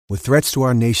With threats to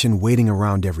our nation waiting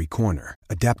around every corner,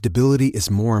 adaptability is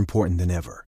more important than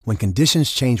ever. When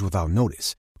conditions change without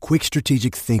notice, quick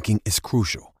strategic thinking is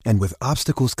crucial. And with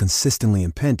obstacles consistently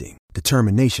impending,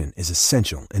 determination is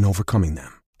essential in overcoming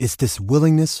them. It's this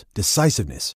willingness,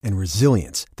 decisiveness, and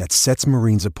resilience that sets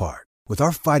Marines apart. With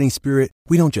our fighting spirit,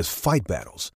 we don't just fight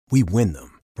battles, we win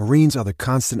them. Marines are the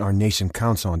constant our nation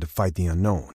counts on to fight the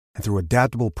unknown. And through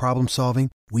adaptable problem solving,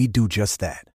 we do just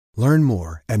that. Learn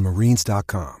more at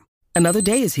marines.com. Another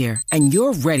day is here, and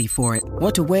you're ready for it.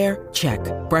 What to wear? Check.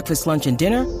 Breakfast, lunch, and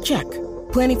dinner? Check.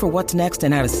 Planning for what's next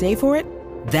and how to save for it?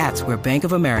 That's where Bank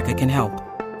of America can help.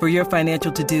 For your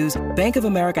financial to-dos, Bank of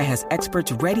America has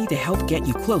experts ready to help get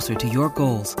you closer to your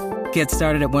goals. Get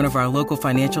started at one of our local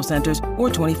financial centers or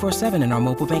 24/7 in our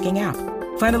mobile banking app.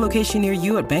 Find a location near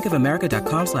you at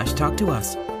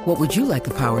bankofamerica.com/talktous. What would you like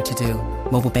the power to do?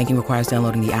 Mobile banking requires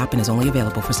downloading the app and is only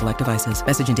available for select devices.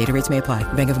 Message and data rates may apply.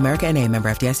 Bank of America N.A., member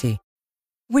FDIC.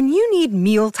 When you need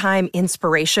mealtime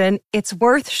inspiration, it's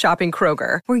worth shopping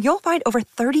Kroger, where you'll find over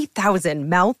 30,000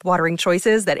 mouth-watering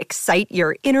choices that excite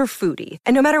your inner foodie.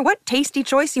 And no matter what tasty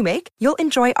choice you make, you'll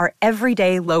enjoy our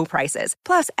everyday low prices,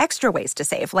 plus extra ways to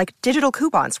save, like digital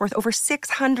coupons worth over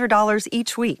 $600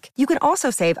 each week. You can also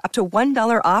save up to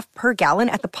 $1 off per gallon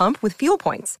at the pump with fuel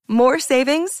points. More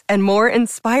savings and more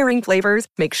inspiring flavors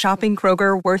make shopping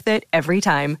Kroger worth it every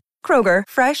time. Kroger,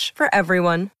 fresh for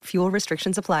everyone. Fuel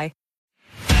restrictions apply.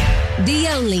 The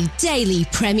only daily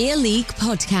Premier League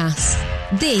podcast.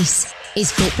 This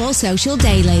is Football Social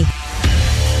Daily.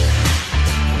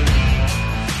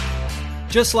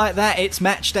 Just like that, it's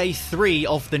match day 3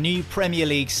 of the new Premier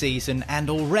League season, and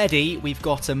already we've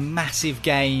got a massive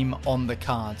game on the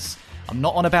cards. I'm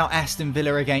not on about Aston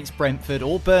Villa against Brentford,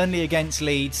 or Burnley against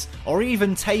Leeds, or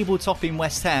even table-topping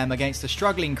West Ham against a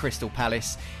struggling Crystal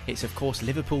Palace. It's of course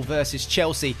Liverpool versus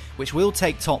Chelsea, which will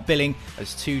take top billing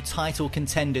as two title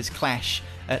contenders clash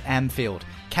at Anfield.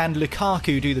 Can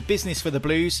Lukaku do the business for the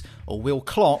Blues, or will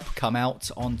Klopp come out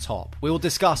on top? We'll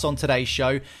discuss on today's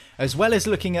show, as well as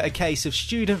looking at a case of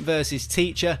student versus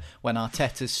teacher when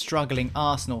Arteta's struggling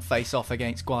Arsenal face off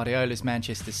against Guardiola's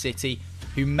Manchester City,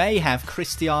 who may have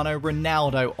Cristiano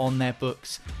Ronaldo on their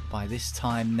books by this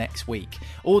time next week.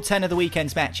 All 10 of the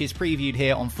weekend's matches previewed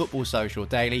here on Football Social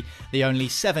Daily, the only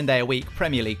 7-day-a-week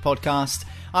Premier League podcast.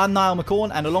 I'm Niall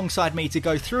McCorn, and alongside me to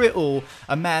go through it all,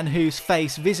 a man whose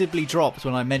face visibly dropped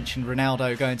when I mentioned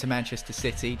Ronaldo going to Manchester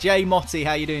City. Jay Motti,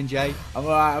 how you doing, Jay? I'm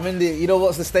alright. I'm in the, you know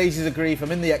what's the stages of grief?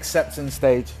 I'm in the acceptance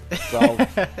stage. So.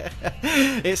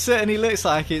 It certainly looks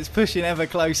like it's pushing ever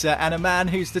closer, and a man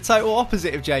who's the total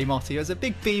opposite of Jay Motti, who has a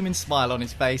big beaming smile on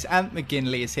his face. Ant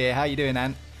McGinley is here. How you doing,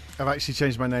 Ant? I've actually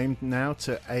changed my name now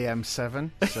to AM7,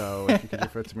 so if you could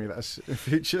refer to me as in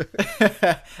future.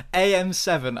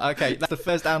 AM7, okay, that's the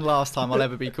first and last time I'll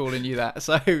ever be calling you that.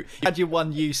 So you had your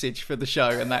one usage for the show,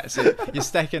 and that's it. You're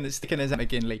sticking as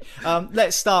McGinley.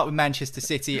 Let's start with Manchester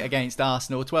City against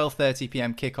Arsenal,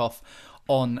 12:30pm kickoff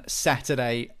on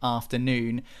Saturday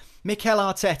afternoon. Mikel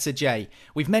Arteta, Jay,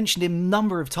 we've mentioned him a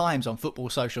number of times on Football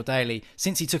Social Daily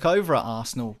since he took over at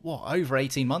Arsenal, over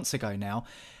 18 months ago now.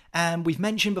 And we've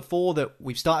mentioned before that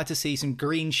we've started to see some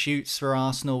green shoots for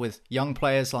Arsenal with young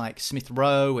players like Smith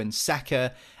Rowe and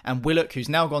Saka and Willock, who's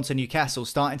now gone to Newcastle,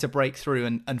 starting to break through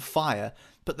and fire.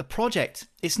 But the project,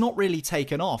 it's not really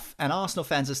taken off, and Arsenal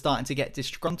fans are starting to get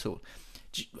disgruntled.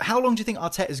 How long do you think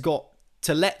Arteta's got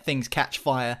to let things catch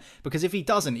fire? Because if he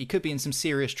doesn't, he could be in some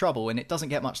serious trouble, and it doesn't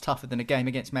get much tougher than a game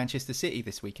against Manchester City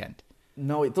this weekend.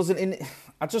 No, it doesn't.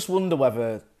 I just wonder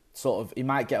whether he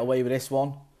might get away with this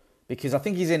one. Because I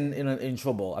think he's in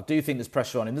trouble. I do think there's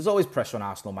pressure on him. There's always pressure on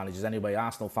Arsenal managers anyway.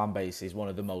 Arsenal fan base is one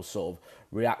of the most sort of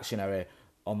reactionary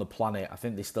on the planet. I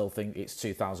think they still think it's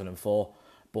 2004.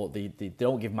 But they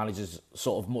don't give managers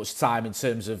sort of much time in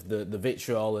terms of the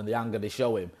vitriol and the anger they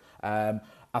show him. I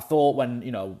thought when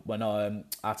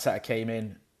Arteta came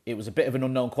in, it was a bit of an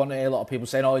unknown quantity. A lot of people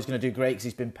saying, he's going to do great because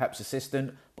he's been Pep's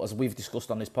assistant. But as we've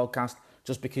discussed on this podcast,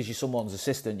 just because you're someone's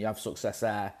assistant, you have success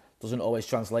there, doesn't always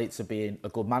translate to being a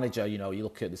good manager. You know, you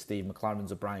look at the Steve McLarens,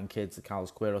 the Brian Kidds, the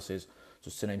Carlos Queiroses,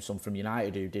 just to name some from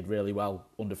United who did really well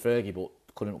under Fergie, but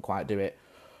couldn't quite do it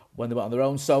when they went on their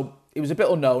own. So it was a bit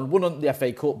unknown. Won the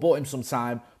FA Cup, bought him some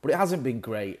time, but it hasn't been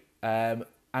great. And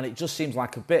it just seems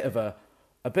like a bit of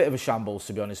a shambles,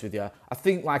 to be honest with you. I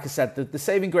think, like I said, the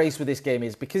saving grace with this game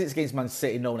is because it's against Man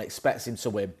City, no one expects him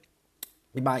to win.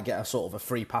 He might get a sort of a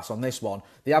free pass on this one.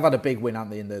 They have had a big win,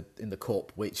 haven't they, in the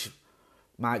Cup, which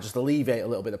might just alleviate a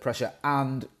little bit of pressure.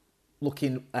 And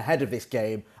looking ahead of this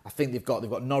game, I think they've got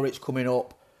Norwich coming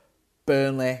up,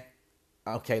 Burnley.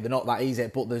 Okay, they're not that easy,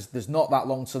 but there's not that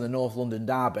long to the North London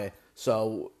derby.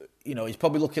 So he's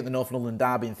probably looking at the North London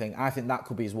derby and I think that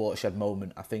could be his watershed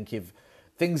moment. I think if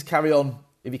things carry on,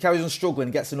 if he carries on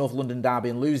struggling, gets the North London derby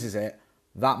and loses it,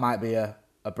 that might be a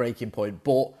breaking point.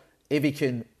 But if he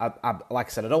can, like I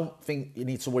said, I don't think you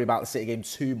need to worry about the City game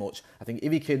too much. I think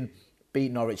if he can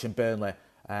beat Norwich and Burnley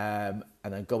and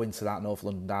then go into that North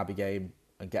London derby game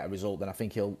and get a result, then I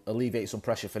think he'll alleviate some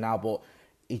pressure for now. But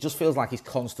he just feels like he's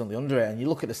constantly under it. And you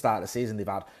look at the start of the season they've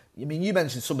had. I mean, you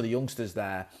mentioned some of the youngsters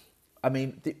there. I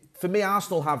mean, for me,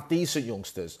 Arsenal have decent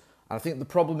youngsters. And I think the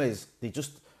problem is they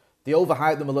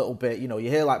overhype them a little bit. You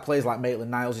hear like players like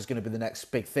Maitland-Niles is going to be the next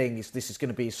big thing. This is going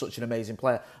to be such an amazing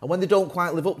player. And when they don't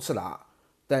quite live up to that,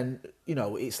 then,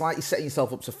 it's like you're setting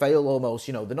yourself up to fail almost.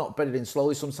 They're not bedded in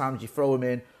slowly. Sometimes you throw them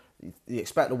in, you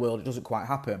expect the world, it doesn't quite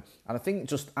happen. And I think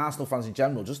just Arsenal fans in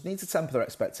general just need to temper their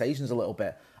expectations a little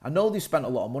bit. I know they've spent a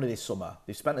lot of money this summer.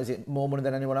 They've spent, is it more money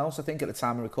than anyone else, I think, at the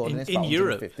time of recording this? In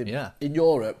Europe, yeah. In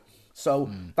Europe. So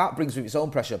that brings with its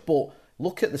own pressure. But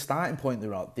look at the starting point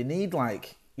they're at. They need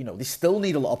they still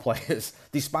need a lot of players,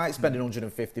 despite spending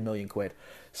 150 million quid.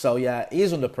 So yeah, he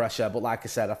is under pressure. But like I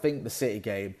said, I think the City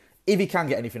game, if he can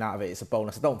get anything out of it, it's a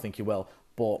bonus. I don't think he will.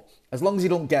 But as long as he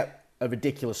don't get a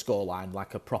ridiculous scoreline,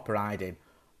 like a proper hiding,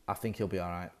 I think he'll be all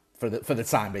right for the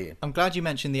time being. I'm glad you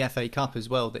mentioned the FA Cup as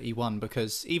well that he won,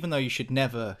 because even though you should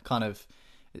never kind of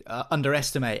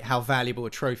underestimate how valuable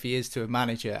a trophy is to a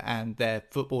manager and their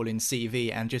footballing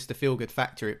CV and just the feel-good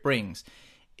factor it brings,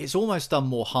 it's almost done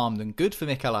more harm than good for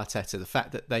Mikel Arteta, the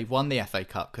fact that they've won the FA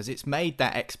Cup, because it's made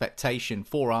that expectation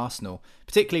for Arsenal,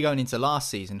 particularly going into last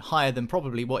season, higher than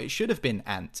probably what it should have been,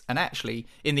 Ant. And actually,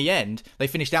 in the end, they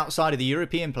finished outside of the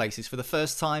European places for the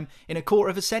first time in a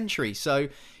quarter of a century. So,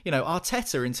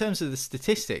 Arteta, in terms of the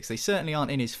statistics, they certainly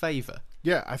aren't in his favour.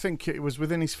 Yeah, I think it was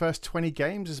within his first 20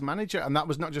 games as manager, and that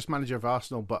was not just manager of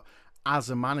Arsenal, but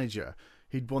as a manager,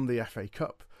 he'd won the FA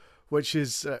Cup, which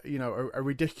is, a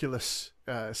ridiculous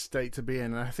state to be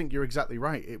in. And I think you're exactly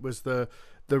right. It was the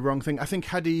wrong thing. I think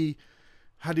had he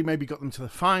maybe got them to the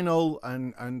final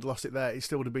and lost it there, it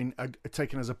still would have been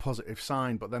taken as a positive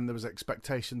sign. But then there was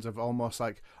expectations of almost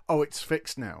like, oh, it's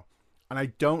fixed now. And I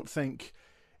don't think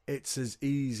it's as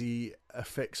easy a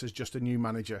fix as just a new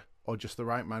manager or just the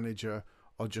right manager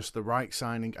or just the right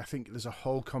signing. I think there's a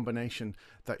whole combination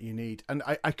that you need. And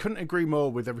I couldn't agree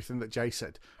more with everything that Jay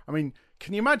said. I mean,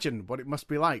 can you imagine what it must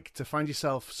be like to find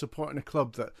yourself supporting a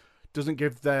club that doesn't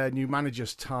give their new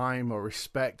managers time or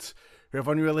respect, who have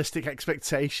unrealistic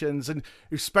expectations, and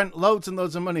who spent loads and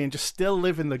loads of money and just still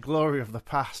live in the glory of the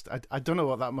past? I don't know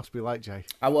what that must be like, Jay.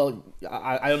 Well,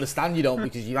 I understand you don't,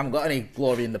 because you haven't got any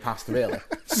glory in the past, really.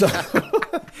 So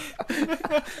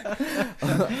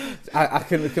I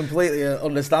can completely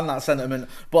understand that sentiment.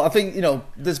 But I think,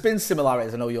 there's been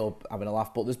similarities. I know you're having a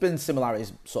laugh, but there's been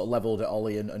similarities sort of levelled at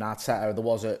Ollie and Arteta. There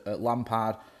was at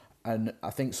Lampard. And I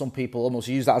think some people almost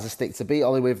use that as a stick to beat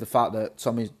Ollie with, the fact that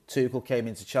Tommy Tuchel came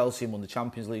into Chelsea and won the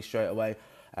Champions League straight away.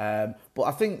 But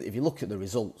I think if you look at the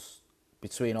results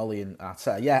between Ollie and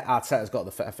Arteta, yeah, Arteta's got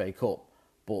the FA Cup,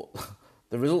 but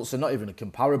the results are not even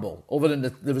comparable, other than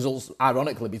the results,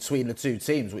 ironically, between the two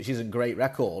teams, which isn't a great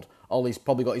record. Ollie's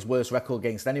probably got his worst record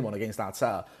against anyone, against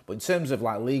Arteta. But in terms of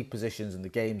like league positions and the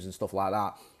games and stuff like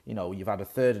that, you've had a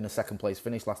third and a second place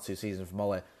finish last two seasons from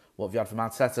Ollie. What have you had from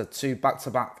Arteta? 2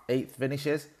 back-to-back 8th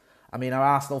finishes. I mean, are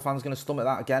Arsenal fans going to stomach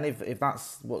that again if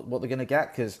that's what they're going to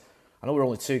get? Because I know we're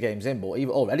only 2 games in, but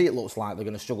already it looks like they're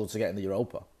going to struggle to get in the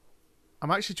Europa.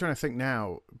 I'm actually trying to think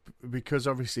now, because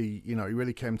obviously, he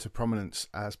really came to prominence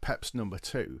as Pep's number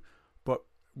 2. But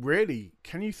really,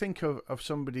 can you think of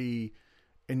somebody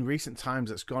in recent times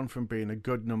that's gone from being a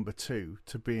good number 2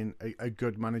 to being a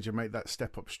good manager, make that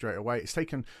step up straight away? It's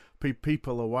taken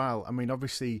people a while. I mean,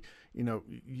 obviously,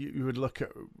 you would look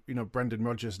at, Brendan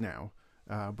Rodgers now,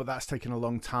 but that's taken a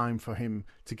long time for him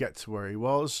to get to where he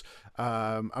was.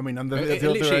 I mean, and the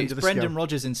other end of the Brendan scale,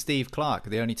 Rodgers and Steve Clarke are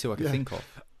the only two I can think of.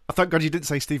 I thank God you didn't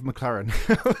say Steve McLaren.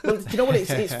 Well, do you know what?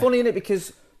 It's funny, isn't it?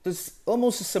 Because there's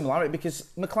almost a similarity, because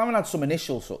McLaren had some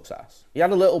initial success. He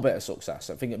had a little bit of success.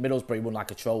 I think at Middlesbrough he won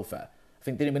like a trophy. I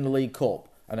think didn't win the League Cup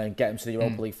and then get him to the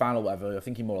Europa League final, whatever. I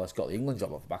think he more or less got the England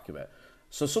job off the back of it.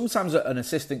 So sometimes an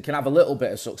assistant can have a little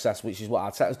bit of success, which is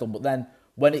what Arteta's done. But then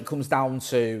when it comes down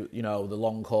to, the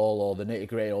long haul or the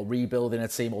nitty-gritty or rebuilding a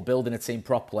team or building a team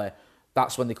properly,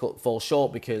 that's when they fall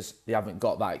short, because they haven't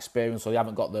got that experience, or they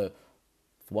haven't got the,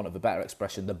 for want of a better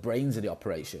expression, the brains of the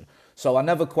operation. So I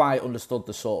never quite understood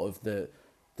the sort of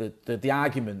the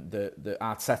argument that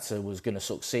Arteta was going to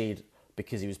succeed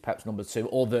because he was Pep's number 2,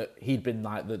 or that he'd been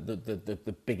like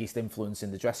the biggest influence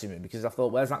in the dressing room, because I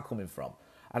thought, where's that coming from?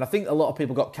 And I think a lot of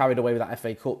people got carried away with that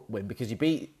FA Cup win, because you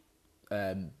beat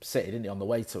City, didn't you, on the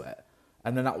way to it.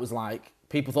 And then that was like,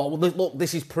 people thought, well, look,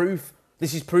 this is proof.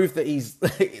 This is proof that he's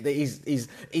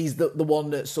the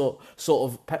one that sort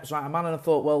of Pep's right man. And I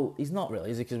thought, well, he's not really,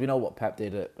 is he? Because we know what Pep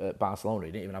did at Barcelona.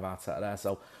 He didn't even have Arteta there.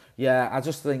 So, yeah, I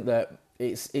just think that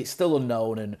it's still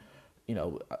unknown, and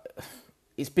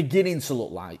it's beginning to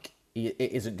look like it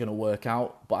isn't going to work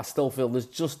out. But I still feel there's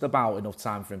just about enough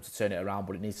time for him to turn it around.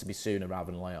 But it needs to be sooner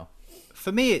rather than later.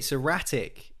 For me, it's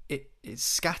erratic.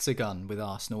 It's scattergun with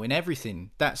Arsenal in everything.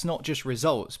 That's not just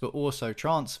results, but also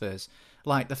transfers.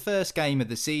 Like the first game of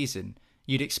the season,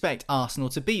 you'd expect Arsenal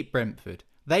to beat Brentford.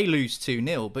 They lose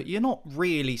 2-0, but you're not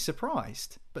really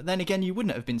surprised. But then again, you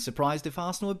wouldn't have been surprised if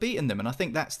Arsenal had beaten them. And I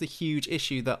think that's the huge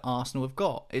issue that Arsenal have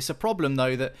got. It's a problem,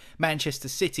 though, that Manchester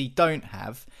City don't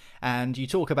have. And you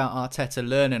talk about Arteta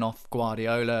learning off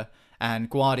Guardiola and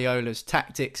Guardiola's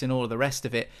tactics and all of the rest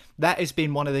of it. That has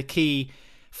been one of the key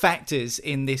factors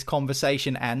in this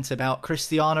conversation, Ant, about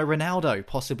Cristiano Ronaldo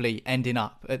possibly ending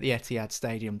up at the Etihad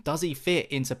Stadium. Does he fit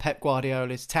into Pep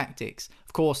Guardiola's tactics?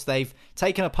 Of course, they've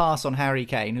taken a pass on Harry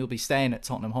Kane, who'll be staying at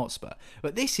Tottenham Hotspur.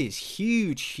 But this is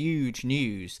huge, huge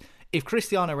news. If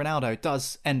Cristiano Ronaldo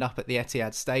does end up at the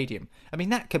Etihad Stadium, I mean,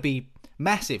 that could be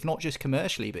massive, not just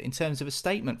commercially, but in terms of a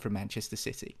statement from Manchester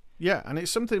City. Yeah, and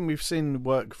it's something we've seen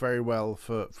work very well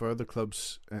for other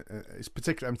clubs. It's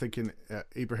particularly, I'm thinking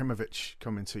Ibrahimovic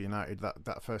coming to United,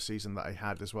 that first season that he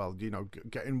had as well.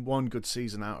 Getting one good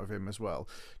season out of him as well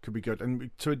could be good. And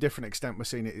to a different extent, we're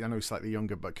seeing it, I know he's slightly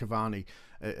younger, but Cavani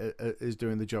is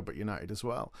doing the job at United as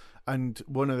well. And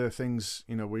one of the things,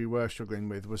 we were struggling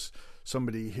with was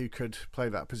somebody who could play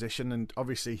that position. And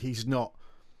obviously he's not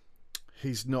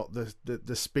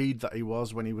the speed that he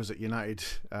was when he was at United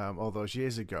all those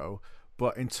years ago.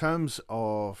 But in terms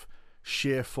of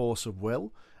sheer force of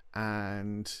will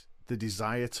and the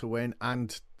desire to win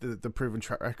and the proven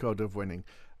track record of winning,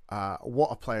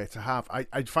 what a player to have.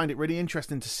 I'd find it really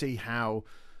interesting to see how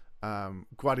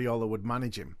Guardiola would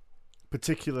manage him,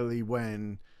 particularly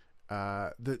when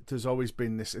there's always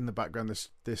been this in the background,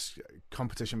 this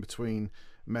competition between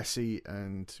Messi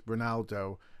and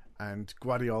Ronaldo. And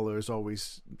Guardiola has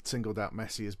always singled out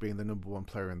Messi as being the number one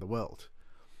player in the world.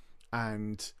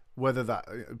 And whether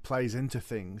that plays into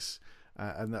things,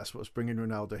 and that's what's bringing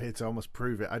Ronaldo here to almost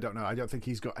prove it, I don't know. I don't think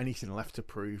he's got anything left to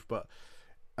prove, but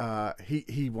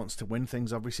he wants to win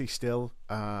things, obviously, still.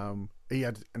 He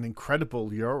had an incredible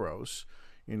Euros,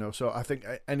 so I think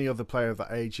any other player of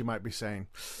that age, you might be saying,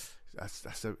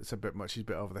 it's a bit much, he's a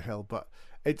bit over the hill. But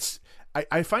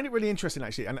I find it really interesting,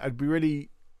 actually, and I'd be really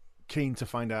keen to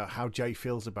find out how Jay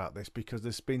feels about this, because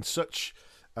there's been such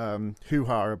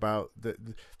hoo-ha about the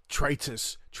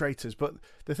traitors. But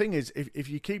the thing is, if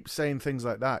you keep saying things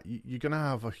like that, you're going to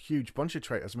have a huge bunch of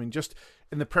traitors. I mean, just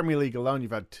in the Premier League alone,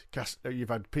 you've had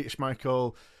Peter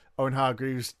Schmeichel, Owen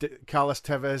Hargreaves, Carlos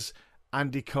Tevez,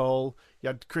 Andy Cole. You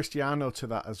had Cristiano to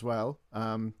that as well.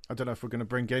 I don't know if we're going to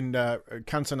bring in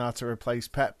Cantona to replace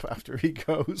Pep after he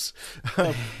goes.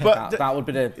 But that would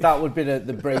be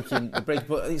the breaking.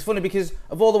 But it's funny because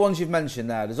of all the ones you've mentioned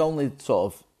there, there's only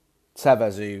sort of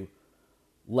Tevez who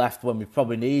left when we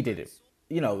probably needed it.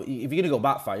 If you're going to go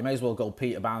back far, you may as well go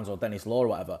Peter Barnes or Dennis Law or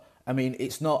whatever. I mean,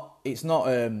 it's not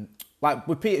like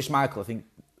with Peter Schmeichel. I think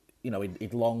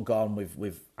he'd long gone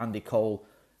with Andy Cole.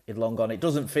 He'd long gone. It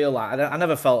doesn't feel like... I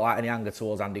never felt like any anger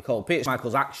towards Andy Cole. Peter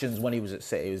Schmeichel's actions when he was at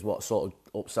City was what sort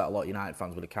of upset a lot of United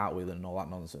fans with the cartwheel and all that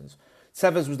nonsense.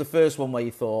 Tevez was the first one where you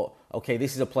thought, okay,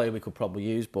 this is a player we could probably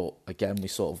use, but again, we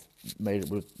sort of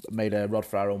made a rod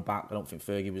for our own back. I don't think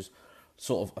Fergie was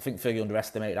I think Fergie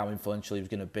underestimated how influential he was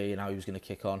going to be and how he was going to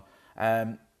kick on.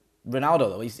 Ronaldo,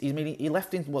 though, he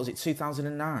left in,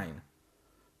 2009?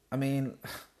 I mean...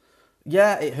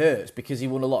 Yeah, it hurts because he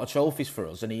won a lot of trophies for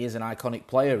us, and he is an iconic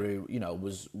player who,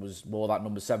 was wore that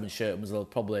number 7 shirt and was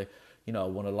probably,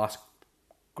 one of the last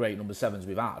great number 7s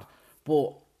we've had.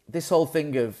 But this whole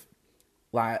thing of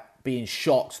like being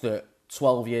shocked that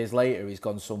 12 years later he's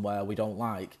gone somewhere we don't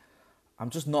like, I'm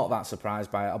just not that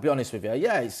surprised by it. I'll be honest with you.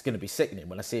 Yeah, it's going to be sickening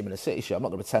when I see him in a City shirt. I'm not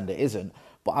going to pretend it isn't,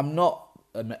 but I'm not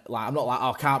like, oh,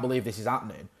 I can't believe this is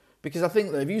happening, because I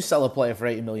think that if you sell a player for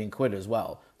 80 million quid as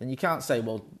well, then you can't say,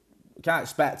 well, can't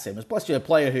expect him, especially a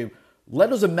player who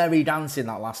led us a merry dance in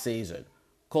that last season,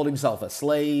 called himself a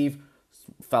slave,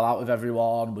 fell out with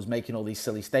everyone, was making all these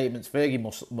silly statements. Fergie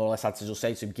more or less had to just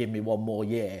say to him, give me one more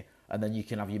year and then you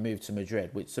can have your move to Madrid,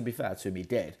 which, to be fair to him, he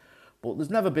did. But there's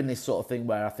never been this sort of thing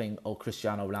where I think,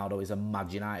 Cristiano Ronaldo is a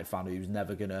mad United fan who's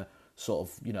never going to sort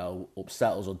of,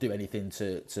 upset us or do anything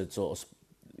to sort of,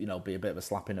 be a bit of a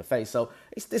slap in the face. So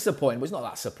it's disappointing, but it's not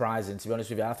that surprising, to be honest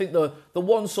with you. I think the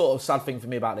one sort of sad thing for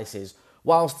me about this is,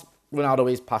 whilst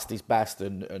Ronaldo is past his best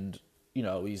and you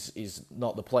know, he's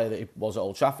not the player that he was at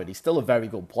Old Trafford. He's still a very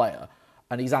good player,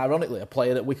 and he's ironically a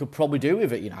player that we could probably do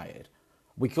with at United.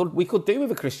 We could do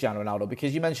with a Cristiano Ronaldo,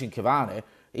 because you mentioned Cavani.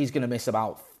 He's going to miss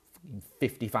about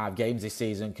 55 games this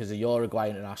season because of Uruguay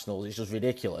internationals. It's just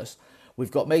ridiculous. We've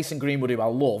got Mason Greenwood, who I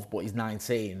love, but he's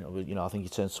 19. You know, I think he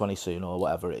turns 20 soon or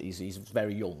whatever. He's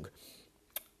very young.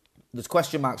 There's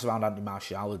question marks around Anthony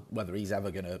Martial, whether he's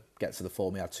ever going to get to the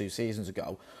form he had 2 seasons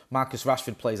ago. Marcus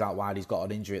Rashford plays out wide. He's got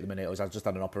an injury at the minute, or he's just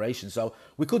had an operation. So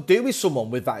we could do with someone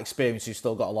with that experience who's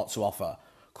still got a lot to offer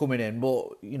coming in.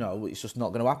 But, you know, it's just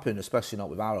not going to happen, especially not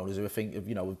with our owners who think,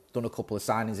 you know, we've done a couple of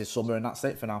signings this summer and that's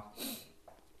it for now.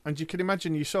 And you can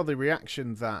imagine, you saw the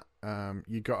reaction that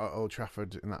you got at Old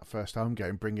Trafford in that first home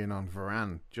game, bringing on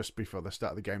Varane just before the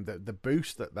start of the game. The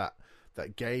boost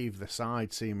that gave the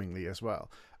side seemingly as well.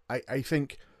 I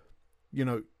think, you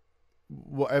know,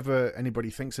 whatever anybody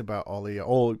thinks about Ollie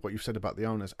or what you've said about the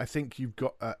owners, I think you've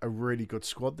got a really good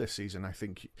squad this season. I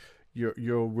think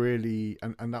you're really,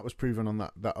 and that was proven on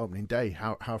that opening day,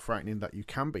 how frightening that you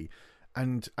can be.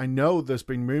 And I know there's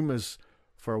been rumours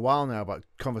for a while now about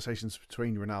conversations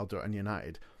between Ronaldo and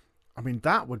United. I mean,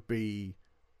 that would be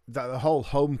that the whole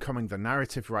homecoming, the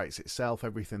narrative writes itself,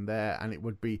 everything there, and it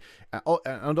would be,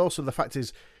 and also the fact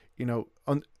is, you know,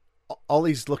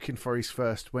 Ollie's looking for his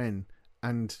first win,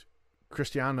 and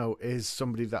Cristiano is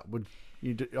somebody that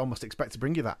you'd almost expect to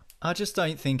bring you that. I just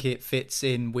don't think it fits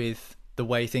in with the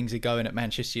way things are going at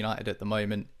Manchester United at the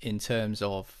moment in terms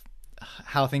of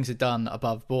how things are done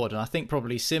above board. And I think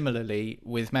probably similarly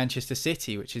with Manchester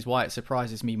City, which is why it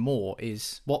surprises me more,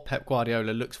 is what Pep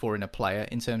Guardiola looks for in a player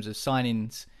in terms of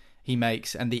signings he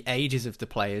makes and the ages of the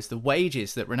players, the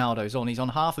wages that Ronaldo's on. He's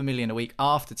on $500,000 a week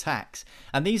after tax.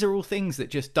 And these are all things that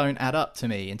just don't add up to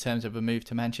me in terms of a move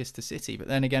to Manchester City. But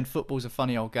then again, football's a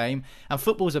funny old game, and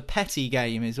football's a petty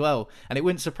game as well. And it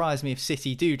wouldn't surprise me if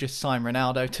City do just sign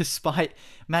Ronaldo to spite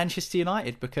Manchester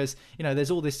United, because, you know, there's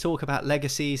all this talk about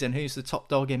legacies and who's the top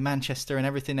dog in Manchester and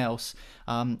everything else.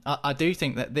 I do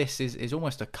think that this is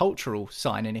almost a cultural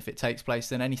signing if it takes place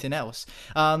than anything else.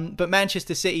 But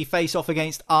Manchester City face off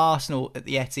against Arsenal at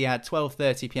the Etihad,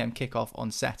 12:30pm kickoff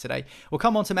on Saturday. We'll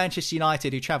come on to Manchester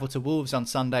United, who travel to Wolves on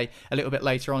Sunday a little bit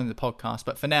later on in the podcast.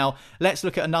 But for now, let's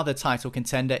look at another title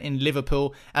contender in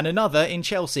Liverpool and another in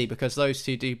Chelsea, because those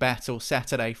two do battle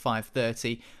Saturday,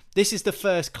 5:30. This is the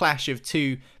first clash of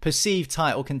two perceived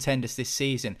title contenders this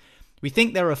season. We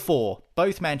think there are 4,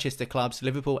 both Manchester clubs,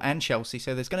 Liverpool and Chelsea,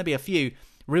 so there's going to be a few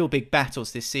real big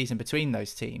battles this season between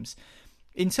those teams.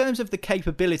 In terms of the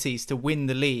capabilities to win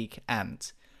the league,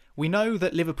 Ant, we know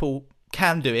that Liverpool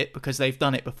can do it because they've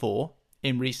done it before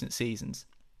in recent seasons.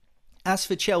 As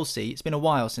for Chelsea, it's been a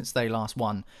while since they last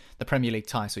won the Premier League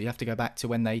title. You have to go back to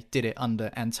when they did it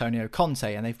under Antonio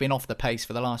Conte, and they've been off the pace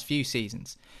for the last few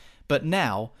seasons. But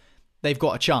now they've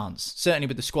got a chance, certainly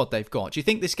with the squad they've got. Do you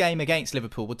think this game against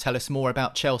Liverpool will tell us more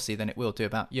about Chelsea than it will do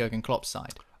about Jurgen Klopp's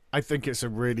side? I think it's a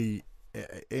really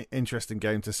interesting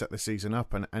game to set the season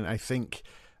up, and I think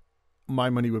my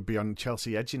money would be on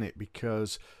Chelsea edging it,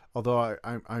 because although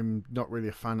I'm not really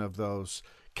a fan of those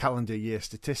calendar year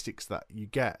statistics that you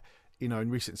get, you know, in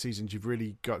recent seasons you've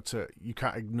really got to, you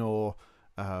can't ignore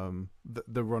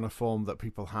the run of form that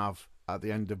people have at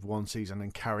the end of one season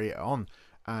and carry it on.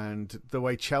 And the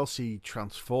way Chelsea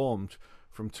transformed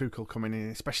from Tuchel coming in,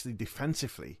 especially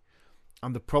defensively,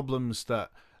 and the problems that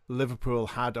Liverpool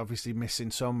had, obviously missing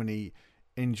so many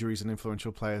injuries and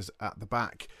influential players at the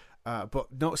back, but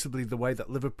noticeably the way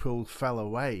that Liverpool fell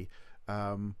away.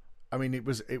 I mean, it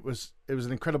was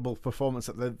an incredible performance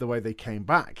at the way they came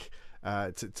back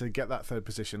to get that third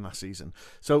position last season.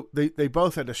 So they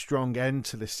both had a strong end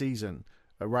to the season,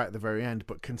 right at the very end,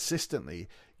 but consistently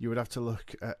you would have to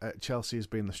look at Chelsea as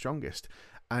being the strongest.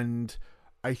 And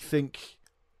I think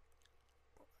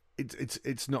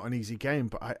it's not an easy game,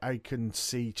 but I can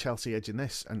see Chelsea edging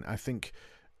this, and I think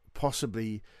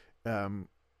possibly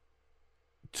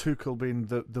Tuchel being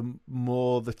the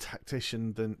more the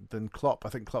tactician than Klopp. I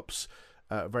think Klopp's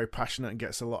very passionate and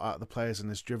gets a lot out of the players and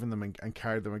has driven them and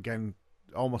carried them, again,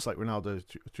 almost like Ronaldo,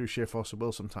 through sheer force of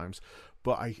will sometimes.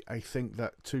 But I think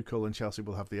that Tuchel and Chelsea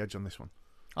will have the edge on this one.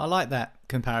 I like that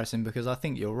comparison, because I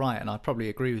think you're right, and I probably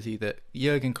agree with you that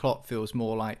Jurgen Klopp feels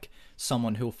more like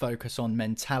someone who'll focus on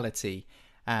mentality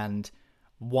and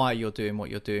why you're doing what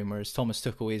you're doing, whereas Thomas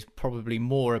Tuchel is probably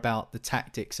more about the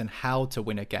tactics and how to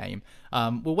win a game.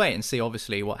 We'll wait and see,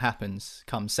 obviously, what happens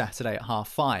come Saturday at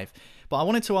 5:30. But I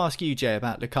wanted to ask you, Jay,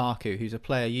 about Lukaku, who's a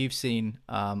player you've seen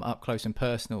up close and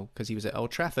personal, because he was at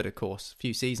Old Trafford, of course, a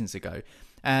few seasons ago.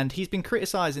 And he's been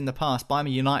criticised in the past by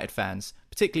United fans,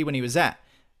 particularly when he was at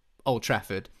Old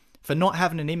Trafford, for not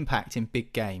having an impact in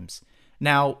big games.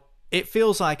 Now, it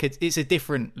feels like it's a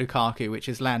different Lukaku, which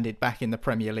has landed back in the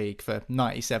Premier League for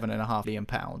 £97.5 million.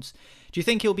 Do you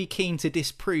think he'll be keen to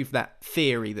disprove that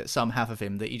theory that some have of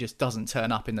him, that he just doesn't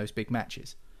turn up in those big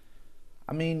matches?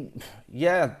 I mean,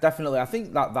 yeah, definitely. I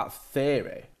think that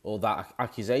theory or that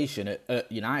accusation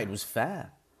at United was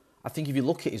fair. I think if you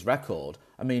look at his record,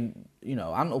 I mean,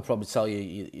 Ant will probably tell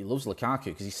you he loves Lukaku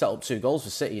because he set up 2 goals for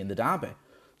City in the derby.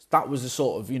 That was the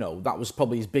sort of, that was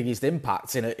probably his biggest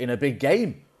impact in a big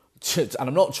game. And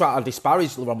I'm not trying to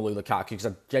disparage Romelu Lukaku because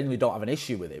I genuinely don't have an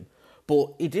issue with him.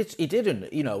 But he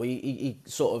didn't.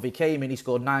 He came in, he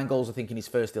scored 9 goals, I think, in his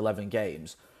first 11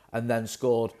 games, and then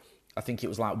scored, I think it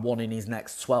was like 1 in his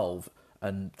next 12,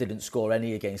 and didn't score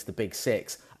any against the big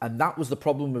 6. And that was the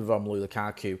problem with Romelu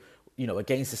Lukaku.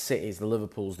 Against the Cities, the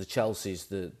Liverpools, the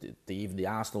Chelseas, even the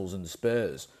Arsenals and the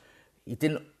Spurs, he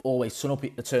didn't always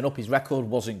turn up. His record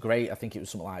wasn't great. I think it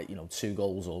was something like 2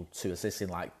 goals or 2 assists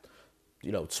in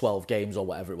 12 games or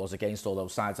whatever it was against all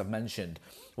those sides I've mentioned.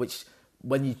 Which,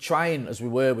 when you try and, as we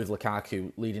were with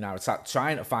Lukaku leading our attack,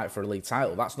 trying to fight for a league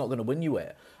title, that's not going to win you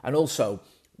it. And also,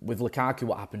 with Lukaku,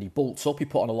 what happened? He bulked up. He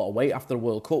put on a lot of weight after the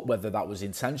World Cup, whether that was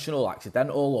intentional,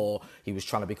 accidental, or he was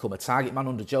trying to become a target man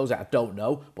under Jose. I don't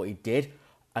know, but he did.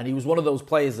 And he was one of those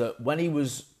players that when he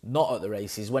was not at the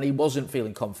races, when he wasn't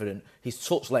feeling confident, his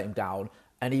touch let him down,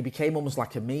 and he became almost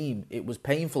like a meme. It was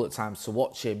painful at times to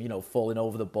watch him, falling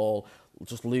over the ball,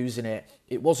 just losing it.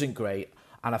 It wasn't great.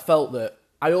 And I felt that,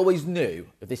 I always knew,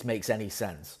 if this makes any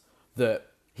sense, that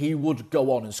he would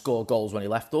go on and score goals when he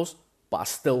left us, but I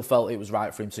still felt it was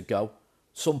right for him to go.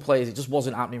 Some players, it just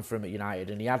wasn't happening for him at United,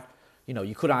 and he had,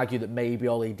 you could argue that maybe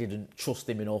Ollie didn't trust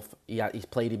him enough. He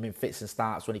played him in fits and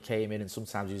starts when he came in, and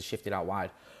sometimes he was shifted out wide.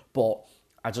 But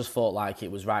I just thought like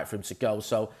it was right for him to go.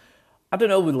 So I don't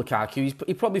know with Lukaku.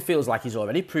 He probably feels like he's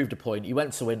already proved a point. He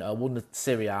went to Inter, won the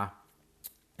Serie A.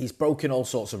 He's broken all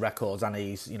sorts of records, and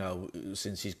he's,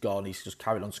 since he's gone, he's just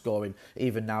carried on scoring.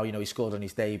 Even now, he scored on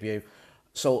his debut.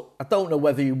 So I don't know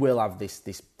whether he will have this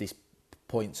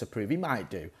point to prove. He might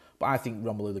do. But I think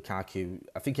Romelu Lukaku,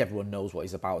 I think everyone knows what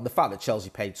he's about. And the fact that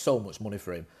Chelsea paid so much money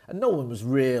for him, and no one was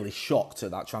really shocked at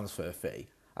that transfer fee.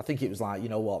 I think it was like,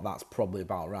 that's probably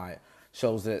about right.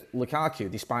 Shows that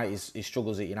Lukaku, despite his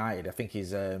struggles at United, I think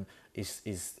his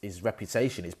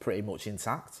reputation is pretty much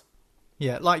intact.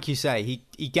 Yeah, like you say,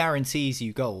 he guarantees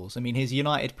you goals. I mean, his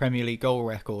United Premier League goal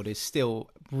record is still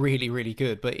really, really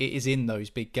good, but it is in those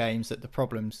big games that the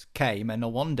problems came, and I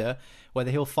wonder whether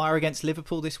he'll fire against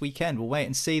Liverpool this weekend. We'll wait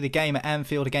and see. The game at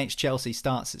Anfield against Chelsea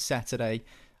starts at Saturday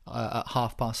at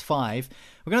 5:30.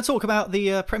 We're going to talk about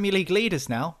the Premier League leaders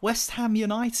now. West Ham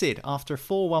United, after a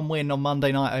 4-1 win on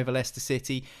Monday night over Leicester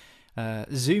City,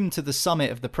 zoomed to the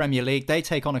summit of the Premier League. They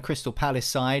take on a Crystal Palace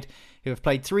side who have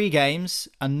played 3 games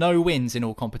and no wins in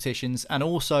all competitions, and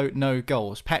also no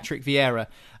goals. Patrick Vieira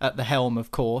at the helm,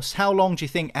 of course. How long do you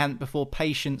think, Ant, before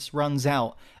patience runs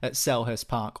out at Selhurst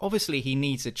Park? Obviously, he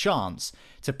needs a chance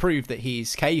to prove that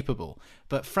he's capable.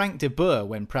 But Frank de Boer,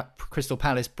 when Crystal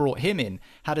Palace brought him in,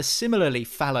 had a similarly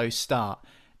fallow start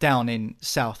down in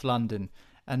South London.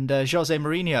 And Jose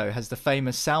Mourinho has the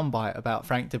famous soundbite about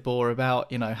Frank de Boer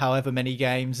about, however many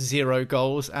games, 0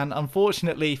 goals. And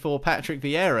unfortunately for Patrick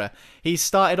Vieira, he's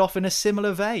started off in a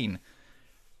similar vein.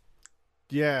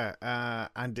 Yeah,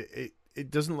 and it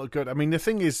doesn't look good. I mean, the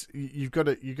thing is, you've got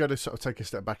to sort of take a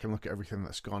step back and look at everything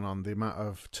that's gone on. The amount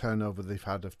of turnover they've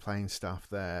had of playing staff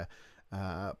there,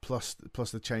 plus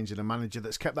the change in the manager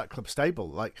that's kept that club stable.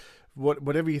 Like,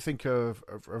 whatever you think of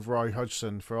Roy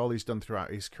Hodgson for all he's done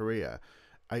throughout his career,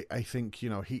 I think,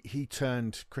 he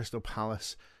turned Crystal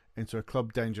Palace into a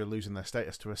club danger, losing their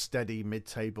status, to a steady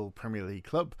mid-table Premier League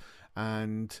club.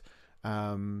 And,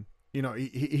 he,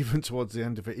 even towards the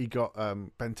end of it, he got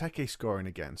Benteke scoring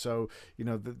again. So,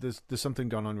 there's something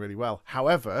gone on really well.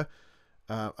 However,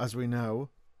 as we know,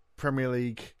 Premier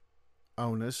League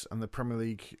owners and the Premier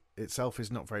League itself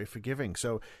is not very forgiving.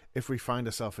 So if we find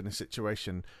ourselves in a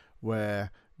situation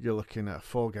where you're looking at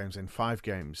 4 games in 5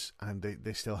 games and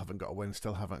they still haven't got a win,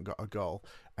 still haven't got a goal,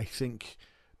 I think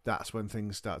that's when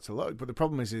things start to look. But the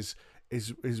problem is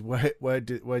where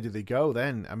do they go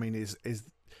then? I mean, is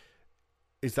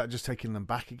that just taking them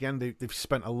back again? They've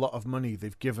spent a lot of money.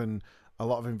 They've given a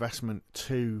lot of investment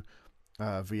to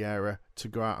Vieira to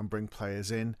go out and bring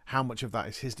players in. How much of that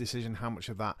is his decision? How much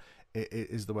of that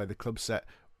is the way the club's set?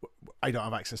 I don't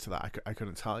have access to that. I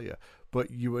couldn't tell you.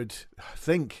 But you would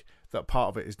think that part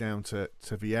of it is down to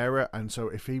Vieira. And so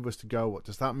if he was to go, what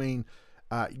does that mean?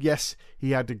 Yes,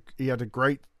 he had a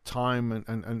great time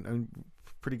and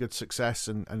pretty good success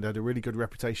and had a really good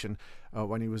reputation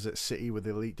when he was at City with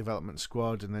the elite development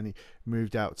squad, and then he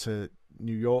moved out to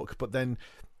New York. But then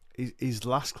his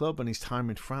last club and his time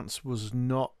in France was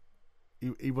not.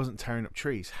 He wasn't tearing up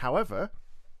trees. However,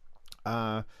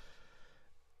 I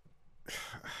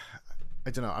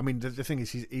don't know. I mean, the thing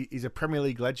is, he's a Premier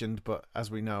League legend, but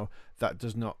as we know, that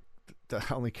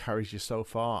only carries you so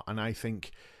far. And I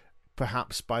think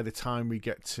perhaps by the time we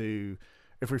get to,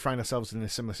 if we find ourselves in a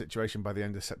similar situation by the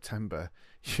end of September,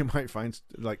 you might find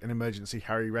like an emergency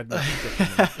Harry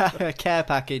Redknapp. A care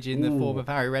package in the form of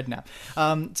Harry Redknapp.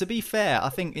 To be fair, I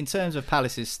think in terms of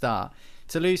Palace's start,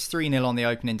 to lose 3-0 on the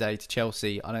opening day to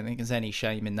Chelsea, I don't think there's any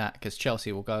shame in that, because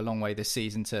Chelsea will go a long way this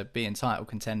season to being title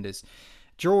contenders.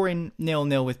 Drawing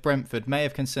 0-0 with Brentford may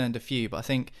have concerned a few, but I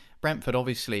think Brentford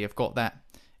obviously have got that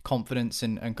confidence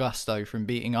and gusto from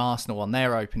beating Arsenal on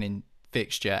their opening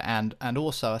fixture, and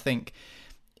also I think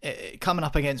coming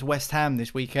up against West Ham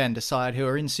this weekend, a side who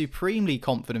are in supremely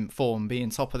confident form,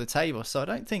 being top of the table. So I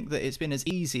don't think that it's been as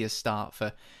easy a start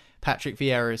for Patrick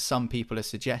Vieira as some people are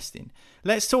suggesting.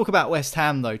 Let's talk about West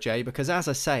Ham though, Jay, because as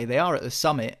I say, they are at the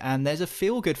summit and there's a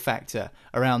feel-good factor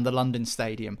around the London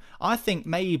Stadium. I think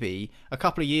maybe a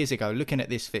couple of years ago, looking at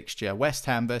this fixture, West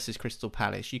Ham versus Crystal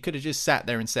Palace, you could have just sat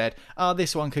there and said,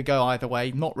 this one could go either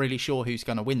way, not really sure who's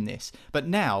going to win this. But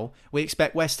now we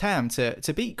expect West Ham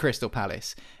to beat Crystal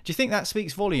Palace. Do you think that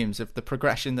speaks volumes of the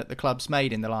progression that the club's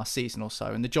made in the last season or so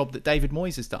and the job that David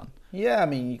Moyes has done? Yeah, I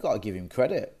mean, you've got to give him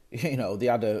credit. You know, they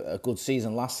had a good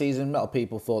season last season. A lot of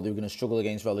people thought they were going to struggle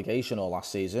against relegation all last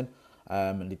season.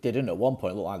 And they didn't. At one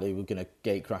point, it looked like they were going to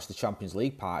gate crash the Champions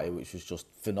League party, which was just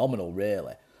phenomenal,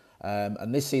 really.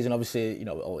 And this season, obviously, you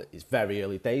know, it's very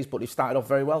early days, but they've started off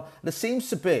very well. There seems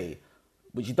to be,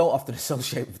 which you don't often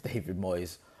associate with David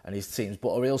Moyes and his teams, but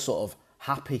a real sort of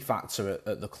happy factor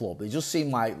at the club. They just seem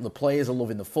like the players are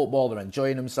loving the football, they're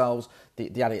enjoying themselves.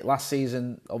 They had it last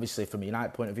season, obviously from a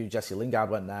United point of view. Jesse Lingard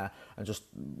went there and just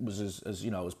was as you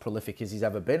know, as prolific as he's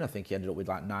ever been. I think he ended up with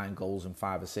like 9 goals and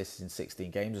 5 assists in 16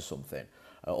 games or something.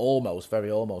 Very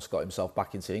almost got himself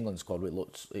back into the England squad.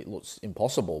 It looks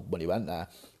impossible when he went there.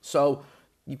 So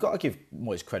you've got to give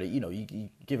Moyes credit. You know, you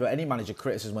give any manager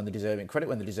criticism when they deserve it, credit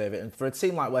when they deserve it. And for a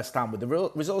team like West Ham, with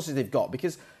the resources they've got,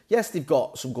 because yes, they've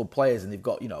got some good players and they've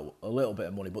got, you know, a little bit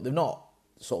of money, but they're not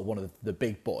sort of one of the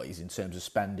big boys in terms of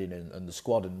spending and the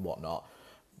squad and whatnot.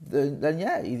 Then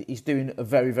yeah, he's doing a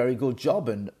very, very good job.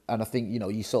 And I think, you know,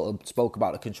 you sort of spoke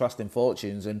about the contrasting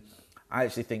fortunes, and I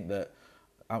actually think that,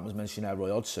 I was mentioning there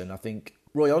Roy Hodgson. I think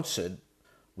Roy Hodgson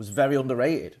was very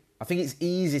underrated. I think it's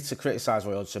easy to criticise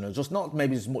Roy Hodgson, and just not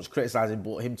maybe as much criticising,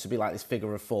 but him to be like this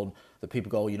figure of fun that people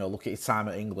go, you know, look at his time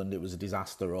at England, it was a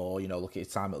disaster, or, you know, look at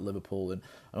his time at Liverpool and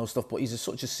all stuff. But he's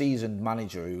such a seasoned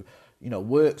manager who, you know,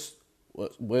 works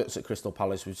at Crystal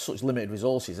Palace with such limited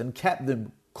resources and kept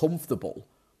them comfortable,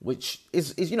 which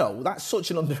is you know, that's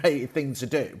such an underrated thing to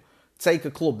do. Take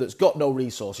a club that's got no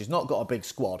resources, not got a big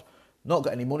squad, not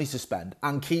got any money to spend,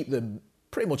 and keep them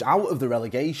pretty much out of the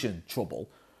relegation trouble.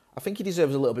 I think he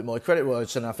deserves a little bit more credit, Roy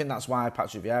Hodgson, and I think that's why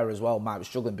Patrick Vieira as well might be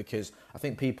struggling, because I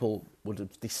think people would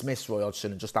have dismissed Roy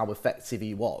Hodgson and just how effective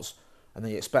he was, and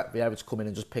then you expect Vieira to come in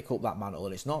and just pick up that mantle,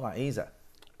 and it's not that easy.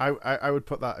 I would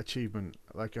put that achievement,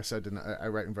 like I said, and I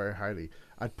rate him very highly.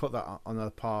 I'd put that on a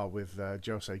par with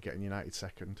Jose getting United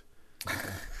second.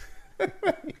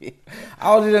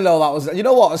 How did I know that was? You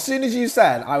know what? As soon as you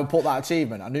said I would put that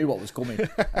achievement, I knew what was coming.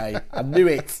 Hey, I knew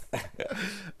it.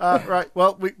 Right.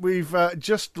 Well, we've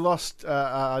just lost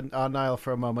our Niall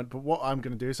for a moment, but what I'm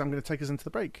going to do is I'm going to take us into the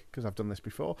break, because I've done this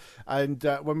before. And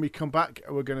when we come back,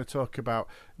 we're going to talk about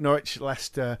Norwich,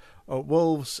 Leicester,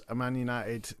 Wolves, Man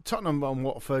United, Tottenham and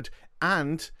Watford,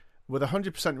 and with a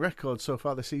 100% record so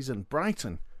far this season,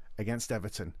 Brighton against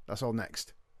Everton. That's all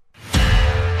next.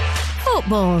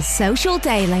 Football's Social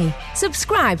Daily.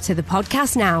 Subscribe to the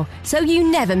podcast now so you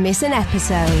never miss an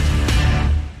episode.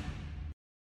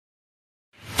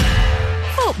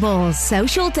 Football's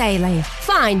Social Daily.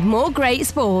 Find more great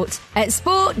sport at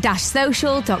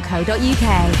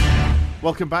sport-social.co.uk.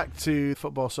 Welcome back to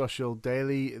Football Social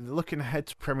Daily. Looking ahead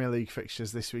to Premier League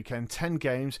fixtures this weekend. 10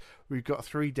 games. We've got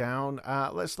 3 down.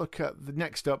 Let's look at the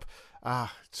next up.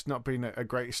 It's not been a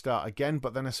great start again,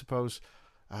 but then I suppose...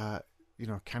 you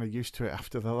know, kind of used to it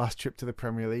after the last trip to the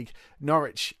Premier League.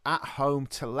 Norwich at home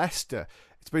to Leicester.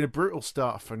 It's been a brutal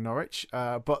start for Norwich,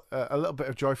 but a little bit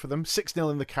of joy for them.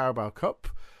 6-0 in the Carabao Cup.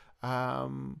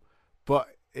 But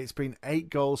it's been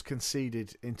 8 goals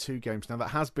conceded in 2 games. Now, that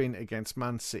has been against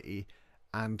Man City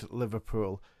and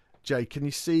Liverpool. Jay, can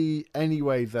you see any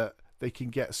way that they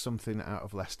can get something out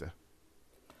of Leicester?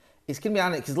 It's going to be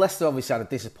handy, because Leicester obviously had a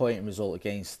disappointing result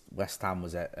against West Ham,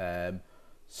 was it?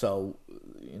 So,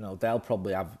 you know, they'll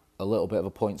probably have a little bit of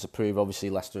a point to prove. Obviously,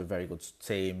 Leicester are a very good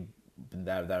team, been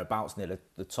thereabouts near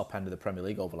the top end of the Premier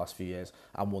League over the last few years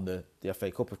and won the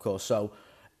FA Cup, of course. So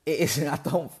it is. I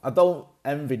don't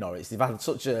envy Norwich. They've had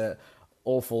such a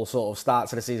awful sort of start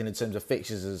to the season in terms of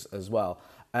fixtures as well.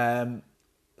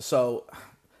 So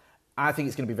I think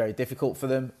it's going to be very difficult for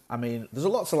them. I mean, there's a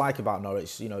lot to like about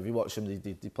Norwich. You know, if you watch them,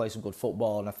 they play some good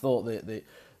football, and I thought that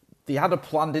they had a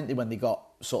plan, didn't they, when they got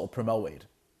sort of promoted?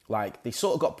 Like they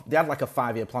had like a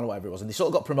 5-year plan or whatever it was, and they sort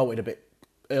of got promoted a bit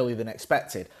earlier than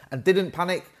expected and didn't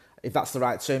panic, if that's the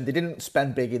right term. They didn't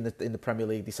spend big in the Premier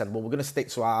League. They said, well, we're going to stick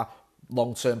to our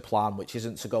long-term plan, which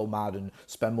isn't to go mad and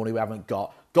spend money we haven't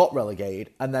got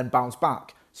relegated, and then bounce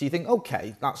back. So you think,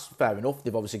 okay, that's fair enough.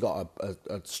 They've obviously got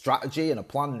a strategy and a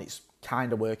plan, and it's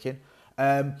kind of working.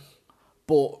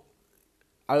 But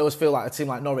I always feel like a team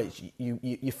like Norwich,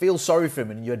 you feel sorry for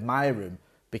him and you admire him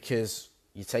because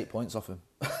you take points off him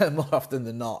more often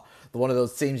than not. They're one of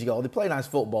those teams you go, they play nice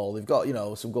football, they've got, you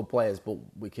know, some good players, but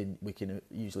we can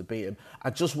usually beat them. I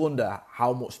just wonder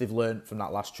how much they've learned from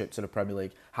that last trip to the Premier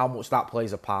League, how much that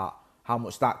plays a part, how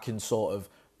much that can sort of,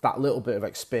 that little bit of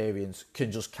experience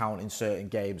can just count in certain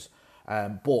games.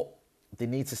 But they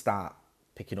need to start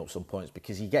picking up some points,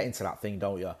 because you get into that thing,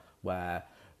 don't you, where,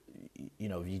 you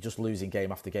know, you're just losing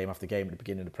game after game after game at the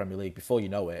beginning of the Premier League. Before you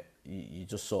know it, you're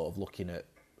just sort of looking at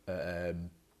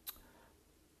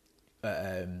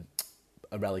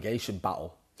a relegation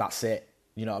battle. That's it.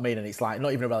 You know what I mean? And it's like,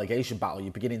 not even a relegation battle.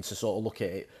 You're beginning to sort of look at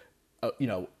it, you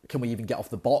know, can we even get off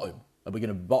the bottom? Are we going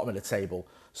to be bottom of the table?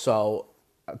 So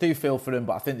I do feel for them,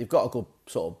 but I think they've got a good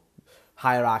sort of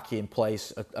hierarchy in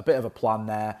place, a bit of a plan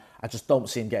there. I just don't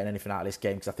see him getting anything out of this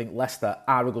game, because I think Leicester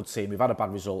are a good team. We've had a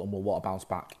bad result and we'll want to bounce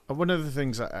back. One of the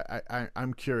things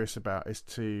I'm curious about is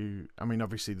I mean,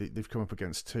 obviously they've come up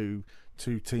against two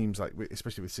teams, like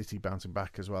especially with City bouncing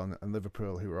back as well, and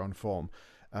Liverpool, who are on form.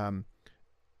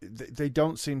 They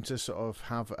don't seem to sort of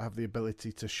have the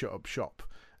ability to shut up shop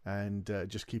and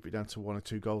just keep it down to 1 or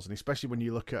 2 goals. And especially when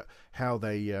you look at how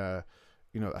they,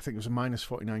 you know, I think it was a minus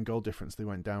 49 goal difference they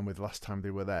went down with last time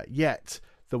they were there. Yet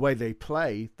the way they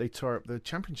play, they tore up the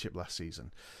Championship last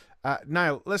season.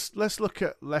 Now let's look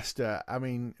at Leicester. I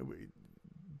mean,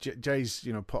 Jay's,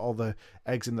 you know, put all the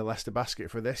eggs in the Leicester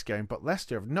basket for this game, but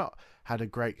Leicester have not had a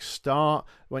great start.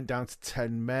 Went down to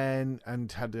 10 men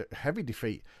and had a heavy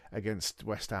defeat against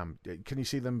West Ham. Can you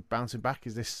see them bouncing back?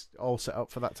 Is this all set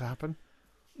up for that to happen?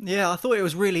 Yeah, I thought it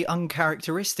was really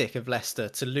uncharacteristic of Leicester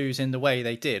to lose in the way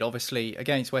they did. Obviously,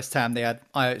 against West Ham, they had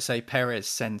Ayoze Perez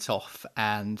sent off,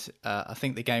 and I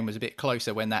think the game was a bit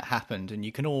closer when that happened. And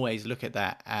you can always look at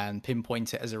that and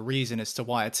pinpoint it as a reason as to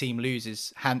why a team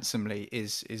loses handsomely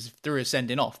is through a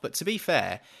sending off. But to be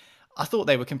fair, I thought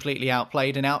they were completely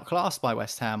outplayed and outclassed by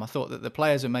West Ham. I thought that the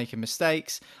players were making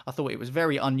mistakes. I thought it was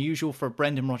very unusual for a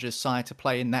Brendan Rodgers side to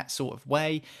play in that sort of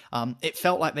way. It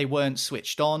felt like they weren't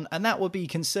switched on, and that would be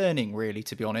concerning, really,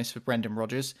 to be honest, for Brendan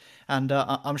Rodgers. And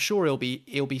I'm sure he'll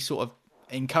be sort of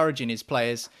encouraging his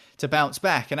players to bounce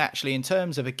back. And actually, in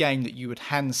terms of a game that you would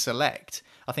hand select,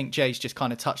 I think Jay's just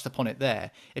kind of touched upon it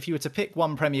there. If you were to pick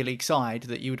one Premier League side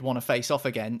that you would want to face off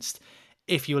against,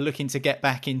 if you were looking to get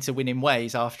back into winning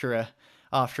ways after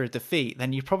a defeat,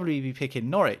 then you'd probably be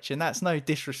picking Norwich. And that's no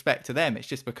disrespect to them. It's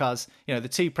just because, you know, the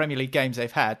 2 Premier League games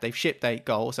they've had, they've shipped 8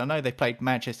 goals. I know they played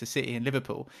Manchester City and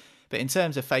Liverpool, but in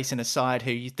terms of facing a side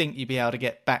who you think you'd be able to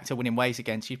get back to winning ways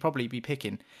against, you'd probably be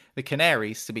picking the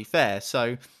Canaries, to be fair.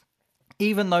 So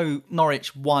even though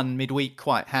Norwich won midweek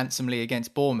quite handsomely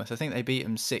against Bournemouth, I think they beat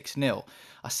them 6-0,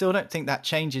 I still don't think that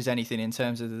changes anything in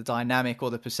terms of the dynamic or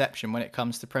the perception when it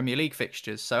comes to Premier League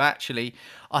fixtures. So actually,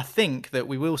 I think that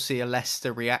we will see a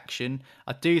Leicester reaction.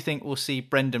 I do think we'll see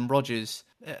Brendan Rodgers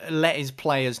let his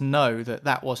players know that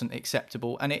that wasn't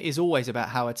acceptable. And it is always about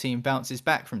how a team bounces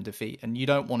back from defeat. And you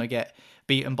don't want to get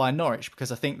beaten by Norwich,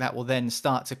 because I think that will then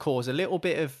start to cause a little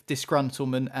bit of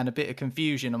disgruntlement and a bit of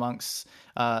confusion amongst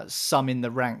some in the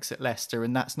ranks at Leicester.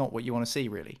 And that's not what you want to see,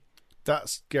 really.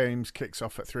 That game kicks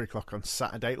off at 3:00 on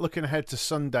Saturday. Looking ahead to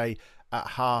Sunday at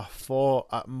 4:30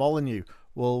 at Molineux,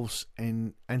 Wolves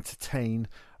entertain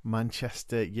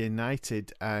Manchester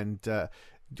United. And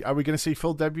are we going to see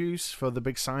full debuts for the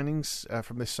big signings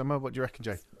from this summer? What do you reckon,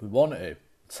 Jay? We want to. I'm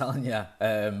telling you.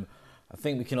 I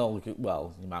think we can all,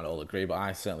 well, you might not all agree, but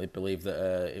I certainly believe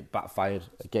that it backfired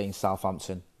against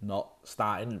Southampton, not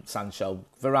starting Sancho.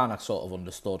 Varane I sort of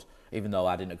understood, even though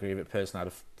I didn't agree with it personally, I'd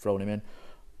have thrown him in.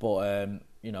 But,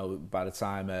 you know, by the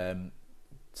time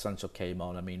Sancho came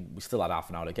on, I mean, we still had half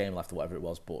an hour of the game left or whatever it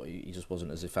was, but he just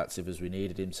wasn't as effective as we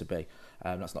needed him to be.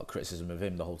 That's not criticism of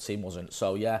him, the whole team wasn't.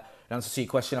 So, yeah, in answer to your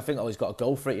question, I think he's got to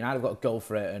go for it. United have got to go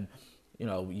for it. And, You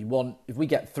know, if we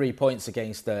get 3 points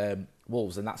against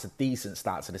Wolves, then that's a decent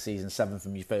start to the season, 7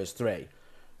 from your first 3.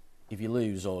 If you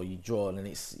lose or you draw, then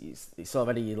it's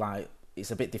already like, it's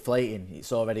a bit deflating.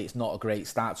 It's not a great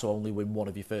start to only win one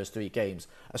of your first 3 games,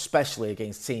 especially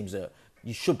against teams that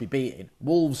you should be beating.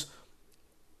 Wolves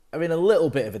are in a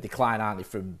little bit of a decline, aren't they,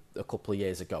 from a couple of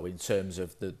years ago in terms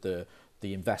of the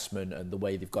investment and the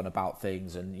way they've gone about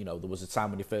things. And, you know, there was a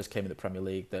time when they first came in the Premier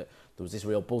League that there was this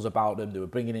real buzz about them. They were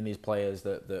bringing in these players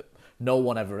that no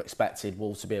one ever expected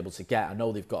Wolves to be able to get. I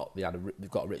know they've got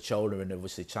a rich owner and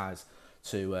obviously tries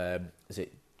to, is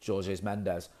it Jorge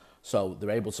Mendes? So they're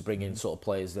able to bring in sort of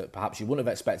players that perhaps you wouldn't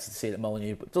have expected to see at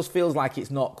Molineux, but it just feels like it's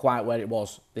not quite where it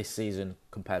was this season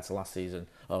compared to last season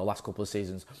or the last couple of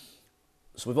seasons.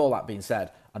 So with all that being said,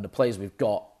 and the players we've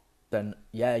got, then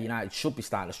yeah, United should be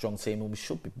starting a strong team, and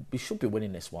we should be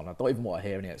winning this one. I don't even want to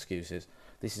hear any excuses.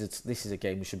 This is a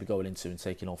game we should be going into and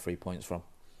taking all 3 points from.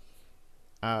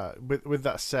 With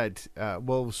that said,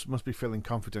 Wolves must be feeling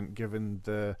confident given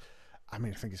I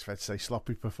think it's fair to say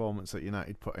sloppy performance that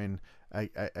United put in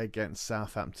against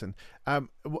Southampton.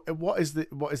 What is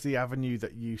the avenue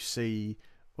that you see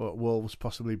Wolves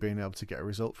possibly being able to get a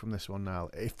result from this one now,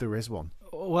 if there is one?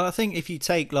 Well, I think if you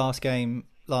take last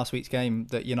week's game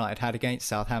that United had against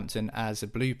Southampton as a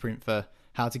blueprint for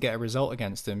how to get a result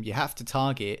against them, you have to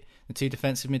target the 2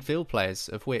 defensive midfield players,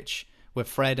 of which were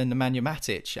Fred and Nemanja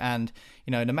Matic. And,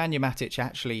 you know, Nemanja Matic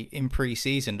actually in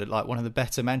pre-season looked like one of the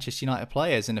better Manchester United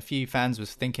players, and a few fans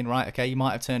was thinking, right, okay, you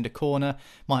might have turned a corner,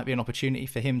 might be an opportunity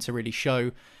for him to really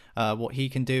show what he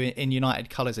can do in United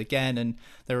colours again. And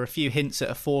there are a few hints at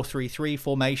a 4-3-3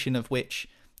 formation, of which,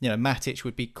 you know, Matic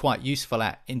would be quite useful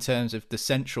at in terms of the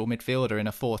central midfielder in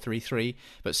a 4-3-3.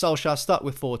 But Solskjaer stuck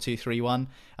with 4-2-3-1,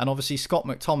 and obviously Scott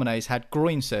McTominay's had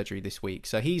groin surgery this week,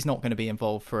 so he's not going to be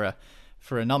involved for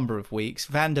a number of weeks.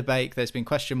 Van der Beek, there's been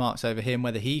question marks over him,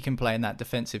 whether he can play in that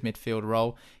defensive midfield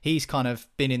role. He's kind of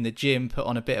been in the gym, put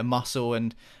on a bit of muscle,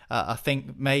 and I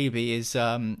think maybe is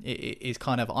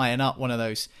kind of eyeing up one of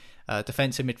those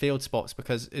defensive midfield spots,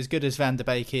 because as good as Van der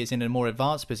Beek is in a more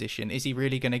advanced position, is he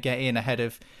really going to get in ahead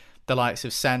of the likes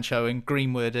of Sancho and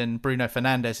Greenwood? And Bruno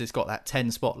Fernandes has got that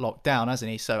 10 spot locked down,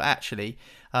 hasn't he? So actually,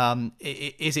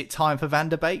 is it time for Van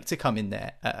der Beek to come in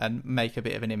there and make a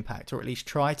bit of an impact, or at least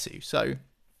try to? So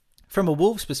from a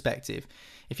Wolves perspective,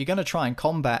 if you're going to try and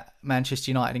combat Manchester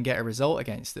United and get a result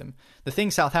against them, the thing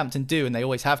Southampton do, and they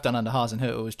always have done under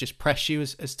Hasenhüttl, is just press you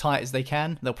as tight as they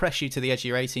can. They'll press you to the edge of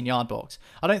your 18-yard box.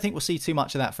 I don't think we'll see too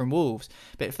much of that from Wolves,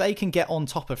 but if they can get on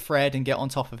top of Fred and get on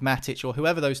top of Matic or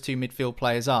whoever those 2 midfield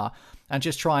players are, and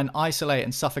just try and isolate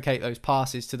and suffocate those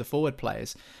passes to the forward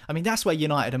players, I mean, that's where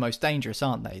United are most dangerous,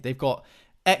 aren't they? They've got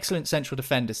excellent central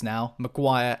defenders now,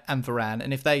 Maguire and Varane,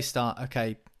 and if they start,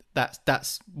 okay,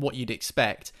 that's what you'd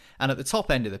expect. And at the top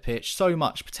end of the pitch, so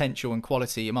much potential and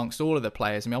quality amongst all of the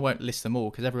players. I mean, I won't list them all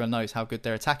because everyone knows how good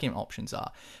their attacking options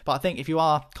are. But I think if you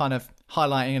are kind of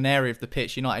highlighting an area of the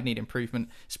pitch United need improvement,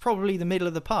 it's probably the middle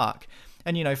of the park.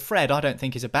 And, you know, Fred, I don't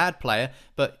think is a bad player,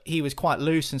 but he was quite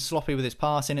loose and sloppy with his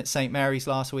passing at St Mary's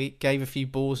last week, gave a few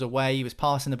balls away. He was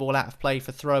passing the ball out of play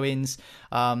for throw-ins.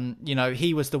 You know,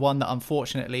 he was the one that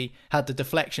unfortunately had the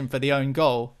deflection for the own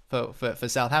goal for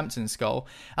Southampton's goal.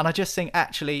 And I just think,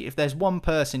 actually, if there's one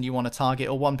person you want to target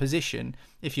or one position,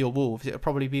 if you're Wolves, it'll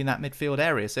probably be in that midfield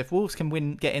area. So if Wolves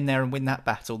can get in there and win that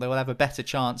battle, they will have a better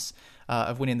chance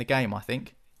of winning the game, I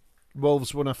think.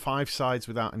 Wolves won a 5 sides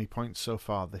without any points so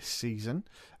far this season.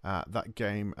 That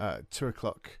game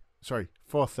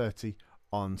 4:30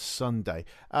 on Sunday.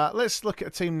 Let's look at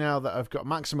a team now that have got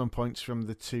maximum points from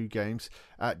the 2 games,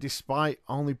 despite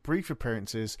only brief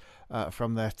appearances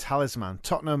from their talisman.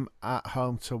 Tottenham at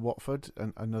home to Watford,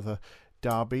 and another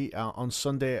derby on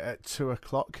Sunday at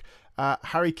 2:00.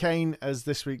 Harry Kane, as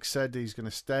this week said, he's going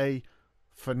to stay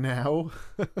for now,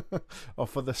 or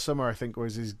for the summer, I think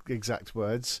was his exact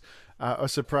words. I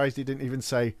was surprised he didn't even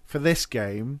say, for this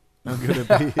game, I'm going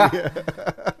to be here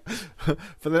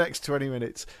for the next 20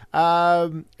 minutes.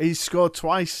 He's scored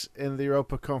twice in the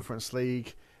Europa Conference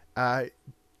League.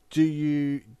 Do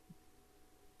you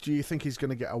think he's going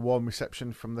to get a warm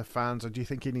reception from the fans, or do you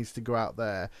think he needs to go out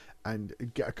there and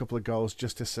get a couple of goals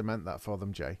just to cement that for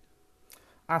them, Jay?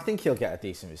 I think he'll get a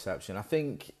decent reception. I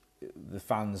think the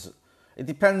fans... It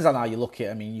depends on how you look at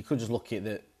it. I mean, you could just look at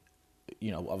that,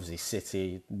 you know, obviously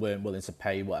City weren't willing to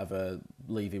pay whatever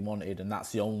Levy wanted, and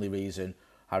that's the only reason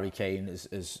Harry Kane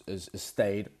has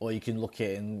stayed. Or you can look at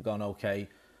it and go, okay,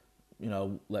 you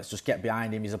know, let's just get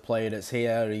behind him. He's a player that's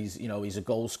here. He's a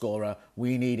goal scorer.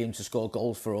 We need him to score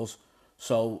goals for us.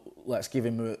 So let's give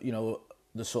him,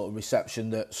 the sort of reception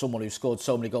that someone who scored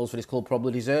so many goals for this club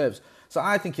probably deserves. So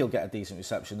I think he'll get a decent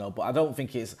reception though, but I don't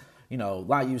think it's,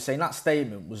 like you were saying, that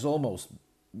statement was almost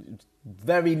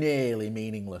very nearly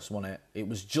meaningless, wasn't it? It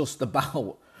was just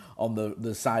about on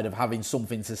the side of having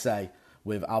something to say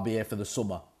with, I'll be here for the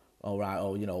summer, all right,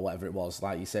 or, whatever it was,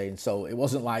 like you're saying. So it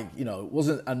wasn't like, it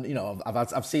wasn't, and,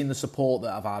 I've seen the support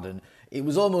that I've had, and it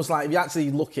was almost like, if you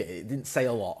actually look at it, it didn't say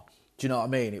a lot. Do you know what I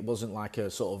mean? It wasn't like a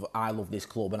sort of, I love this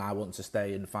club and I want to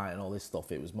stay and fight and all this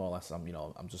stuff. It was more or less, I'm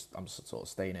sort of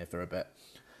staying here for a bit.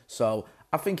 So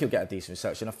I think he'll get a decent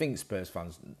reception. I think Spurs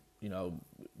fans,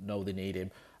 know they need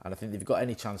him. And I think if they've got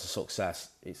any chance of success,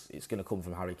 it's going to come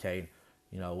from Harry Kane.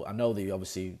 I know they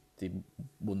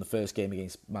won the first game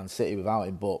against Man City without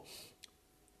him, but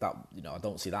that, I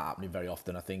don't see that happening very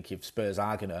often. I think if Spurs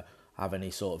are going to have any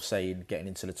sort of say in getting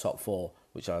into the top four,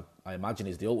 which I imagine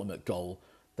is the ultimate goal,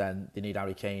 then they need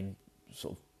Harry Kane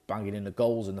sort of banging in the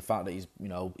goals, and the fact that he's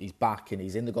back and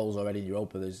he's in the goals already in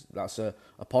Europa, that's a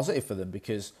positive for them,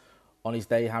 because on his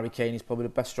day, Harry Kane is probably the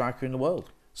best striker in the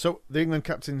world. So the England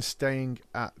captain staying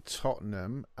at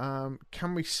Tottenham.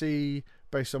 Can we see,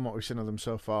 based on what we've seen of them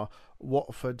so far,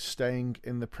 Watford staying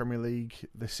in the Premier League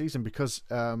this season? Because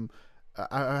I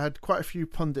had quite a few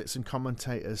pundits and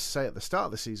commentators say at the start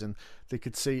of the season they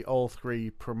could see all three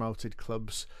promoted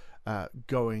clubs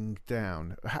going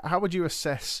down. How would you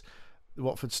assess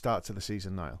Watford's start to the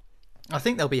season, Niall? I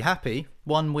think they'll be happy.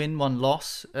 1 win, 1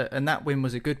 loss, and that win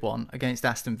was a good one against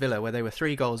Aston Villa, where they were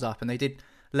 3 goals up and they did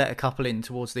let a couple in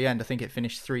towards the end. I think it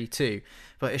finished 3-2.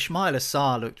 But Ismail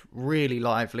Assar looked really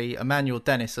lively. Emmanuel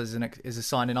Dennis is a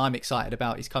signing I'm excited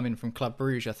about. He's coming from Club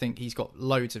Brugge. I think he's got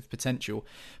loads of potential.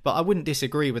 But I wouldn't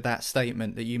disagree with that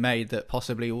statement that you made that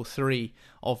possibly all 3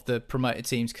 of the promoted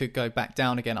teams could go back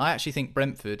down again. I actually think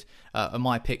Brentford are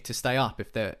my pick to stay up.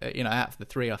 If they're, out of the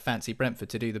 3, I fancy Brentford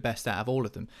to do the best out of all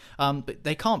of them. But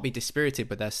they can't be dispirited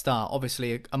with their start.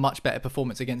 Obviously, a much better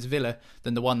performance against Villa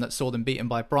than the one that saw them beaten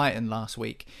by Brighton last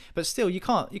week. But still, you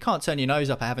can't turn your nose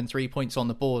up at having 3 points on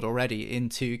the board already in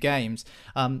 2 games.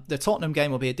 The Tottenham game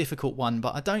will be a difficult one,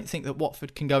 but I don't think that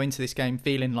Watford can go into this game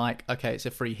feeling like, okay, it's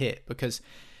a free hit, because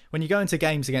when you go into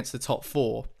games against the top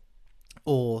 4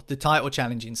 or the title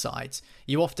challenging sides,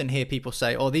 you often hear people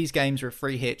say, oh, these games are a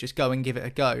free hit, just go and give it a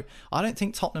go. I don't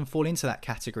think Tottenham fall into that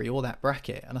category or that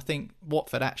bracket, and I think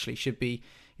Watford actually should be,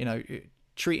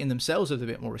 treating themselves with a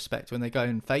bit more respect when they go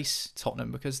and face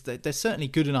Tottenham, because they're certainly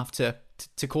good enough to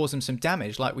cause them some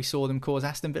damage, like we saw them cause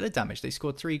Aston Villa damage. They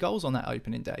scored 3 goals on that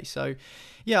opening day. So,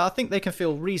 yeah, I think they can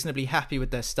feel reasonably happy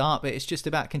with their start, but it's just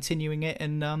about continuing it,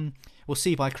 and we'll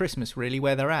see by Christmas, really,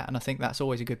 where they're at. And I think that's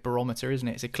always a good barometer, isn't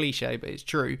it? It's a cliche, but it's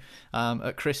true.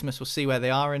 At Christmas, we'll see where they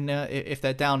are, and if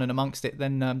they're down and amongst it,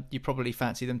 then you probably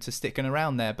fancy them to sticking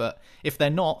around there. But if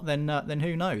they're not, then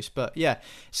who knows? But yeah,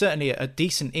 certainly a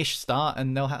decent-ish start,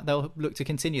 and they'll look to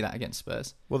continue that against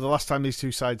Spurs. Well, the last time these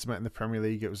two sides met in the Premier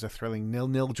League, it was a thrilling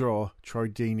 0-0 draw. Troy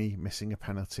Deeney missing a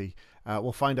penalty.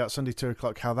 We'll find out Sunday 2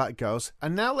 o'clock how that goes.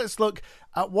 And now let's look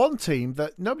at one team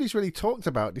that nobody's really talked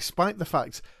about, despite the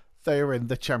fact they are in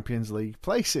the Champions League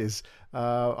places.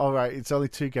 All right, it's only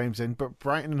 2 games in, but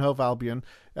Brighton and Hove Albion,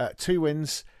 2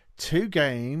 wins, 2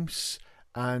 games,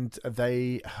 and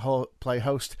they play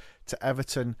host to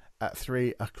Everton at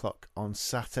 3 o'clock on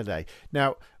Saturday.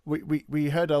 Now, we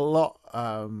heard a lot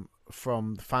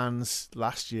from fans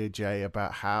last year, Jay,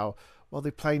 about how, well, they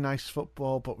play nice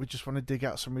football, but we just want to dig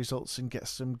out some results and get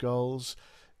some goals.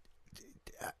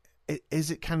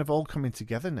 Is it kind of all coming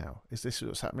together now? Is this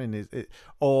what's happening? Is it,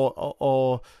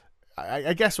 or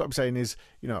I guess what I'm saying is,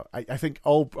 I think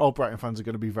all Brighton fans are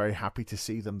going to be very happy to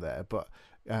see them there, but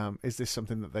is this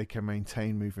something that they can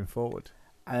maintain moving forward?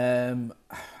 I'm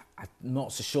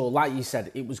not so sure. Like you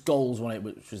said, it was goals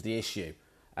which was the issue.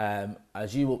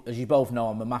 As you both know,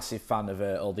 I'm a massive fan of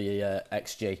all the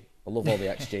XG. I love all the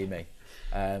XG, me.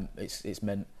 It's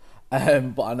mint.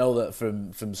 But I know that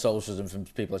from socials and from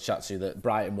people I chat to, that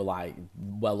Brighton were like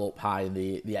well up high in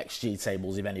the XG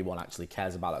tables, if anyone actually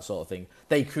cares about that sort of thing.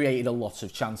 They created a lot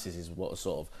of chances, is what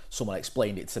sort of someone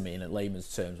explained it to me in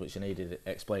layman's terms, which I needed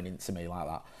explaining to me like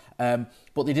that.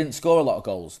 But they didn't score a lot of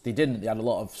goals. They didn't. They had a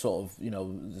lot of sort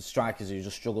of, the strikers who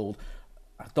just struggled.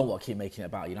 I don't want to keep making it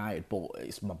about United, but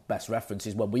it's my best reference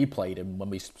is when we played them,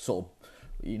 when we sort of,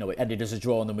 it ended as a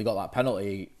draw and then we got that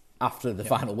penalty after the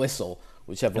final whistle,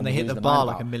 which everyone and they hit the bar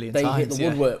like a million times. They hit the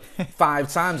woodwork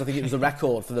 5 times. I think it was the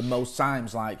record for the most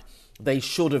times. Like, they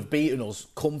should have beaten us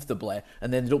comfortably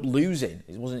and they ended up losing.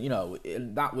 It wasn't,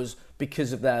 that was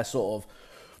because of their sort of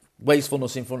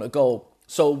wastefulness in front of goal.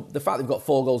 So the fact they've got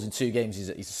 4 goals in 2 games is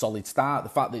a solid start. The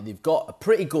fact that they've got a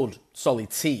pretty good, solid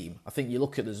team. I think you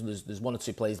look at there's 1 or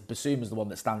 2 players. Bissouma's the one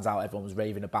that stands out. Everyone was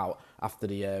raving about after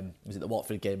the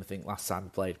Watford game, I think, last time we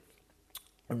played.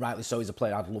 And rightly so, he's a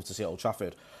player I'd love to see at Old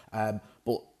Trafford.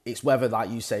 But it's whether, like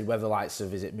you say, whether the likes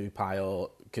of Mupai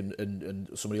or and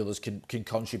some of the others can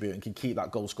contribute and can keep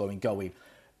that goal scoring going.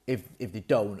 If they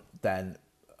don't, then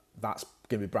that's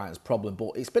going to be Brighton's problem.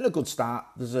 But it's been a good start.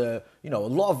 There's a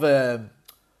lot of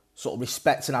sort of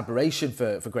respect and admiration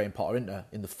for Graham Potter, isn't there,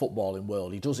 in the footballing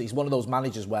world. He's one of those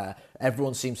managers where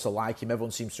everyone seems to like him,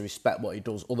 everyone seems to respect what he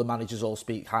does. Other managers all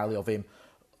speak highly of him.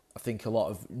 I think a lot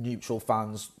of neutral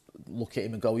fans look at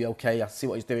him and go, yeah, okay, I see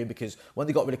what he's doing, because when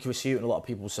they got rid of Chris Hughton, a lot of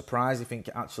people were surprised. They think,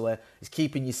 actually, he's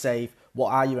keeping you safe.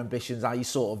 What are your ambitions? Are you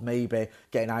sort of maybe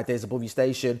getting ideas above your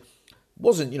station?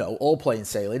 Wasn't, all plain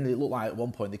sailing. It looked like at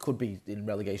one point they could be in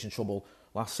relegation trouble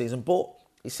last season, but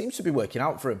it seems to be working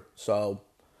out for him. So,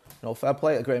 fair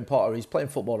play to Graham Potter. He's playing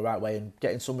football the right way and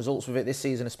getting some results with it this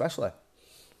season especially.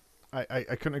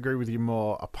 I couldn't agree with you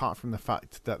more, apart from the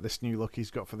fact that this new look he's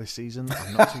got for this season,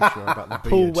 I'm not too sure about the beard.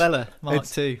 Paul Weller,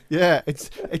 Mark II. Yeah,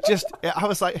 I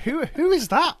was like, who is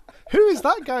that? Who is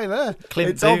that guy there?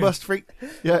 Clint Boon. Almost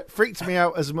freaked me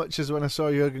out as much as when I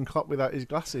saw Jurgen Klopp without his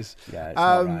glasses. Yeah, it's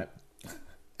not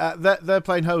right. They're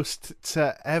playing host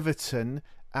to Everton,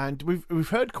 and we've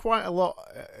heard quite a lot,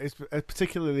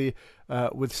 particularly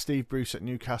with Steve Bruce at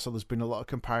Newcastle. There's been a lot of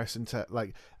comparison to,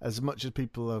 like, as much as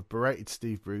people have berated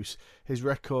Steve Bruce, his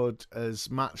record has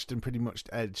matched and pretty much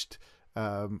edged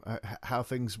how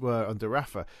things were under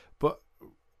Rafa. But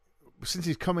since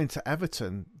he's come into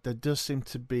Everton, there does seem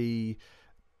to be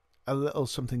a little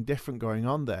something different going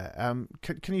on there.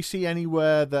 Can you see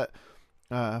anywhere that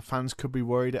fans could be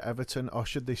worried at Everton, or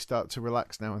should they start to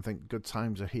relax now and think good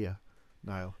times are here,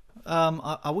 Niall?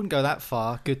 I wouldn't go that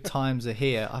far. Good times are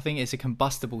here. I think it's a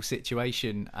combustible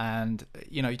situation, and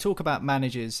you talk about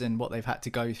managers and what they've had to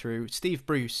go through. Steve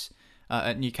Bruce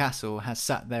at Newcastle has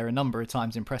sat there a number of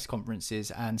times in press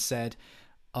conferences and said,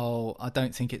 "Oh, I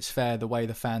don't think it's fair the way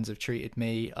the fans have treated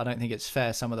me. I don't think it's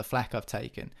fair some of the flack I've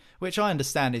taken," which I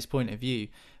understand his point of view.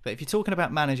 But if you're talking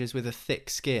about managers with a thick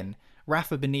skin,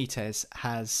 Rafa Benitez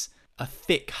has a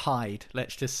thick hide,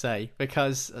 let's just say,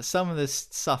 because some of the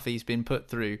stuff he's been put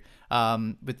through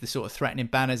with the sort of threatening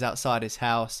banners outside his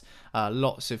house,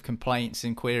 lots of complaints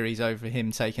and queries over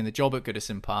him taking the job at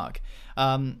Goodison Park.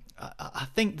 I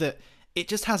think that it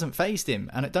just hasn't fazed him,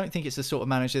 and I don't think it's the sort of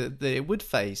manager that it would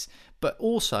faze. But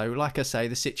also, like I say,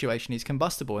 the situation is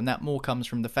combustible, and that more comes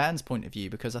from the fans' point of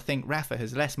view, because I think Rafa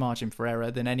has less margin for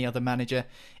error than any other manager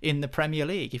in the Premier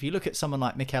League. If you look at someone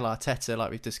like Mikel Arteta,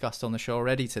 like we've discussed on the show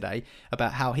already today,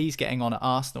 about how he's getting on at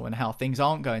Arsenal and how things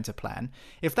aren't going to plan,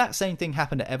 if that same thing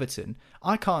happened at Everton,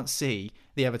 I can't see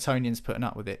the Evertonians putting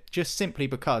up with it, just simply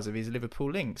because of his Liverpool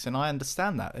links. And I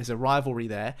understand that there's a rivalry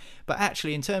there, but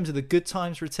actually in terms of the good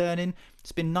times returning,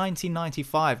 it's been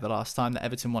 1995 the last time that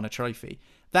Everton won a trophy.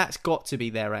 That's got to be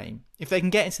their aim. If they can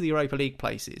get into the Europa League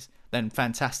places, then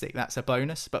fantastic, that's a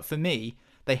bonus. But for me,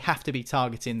 they have to be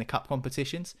targeting the cup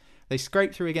competitions. They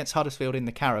scraped through against Huddersfield in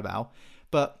the Carabao,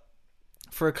 but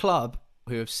for a club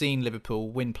who have seen Liverpool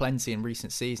win plenty in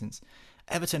recent seasons,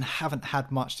 Everton haven't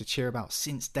had much to cheer about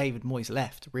since David Moyes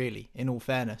left, really, in all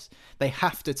fairness. They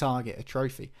have to target a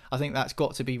trophy. I think that's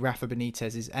got to be Rafa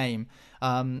Benitez's aim.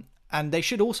 And they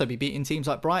should also be beating teams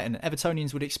like Brighton.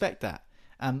 Evertonians would expect that.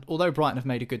 And although Brighton have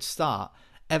made a good start,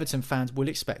 Everton fans will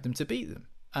expect them to beat them.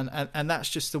 And that's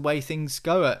just the way things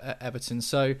go at Everton.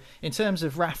 So in terms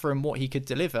of Rafa and what he could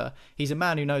deliver, he's a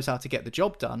man who knows how to get the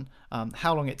job done.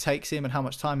 How long it takes him and how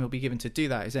much time he'll be given to do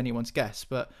that is anyone's guess.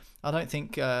 But I don't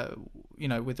think,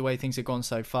 with the way things have gone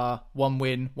so far, 1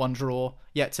 win, 1 draw,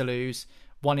 yet to lose,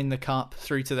 1 in the cup,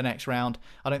 through to the next round,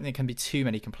 I don't think there can be too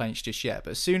many complaints just yet.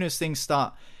 But as soon as things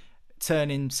start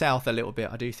turning south a little bit,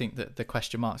 I do think that the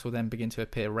question marks will then begin to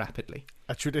appear rapidly.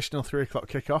 A traditional 3:00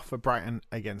 kickoff for Brighton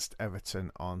against Everton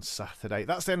on Saturday.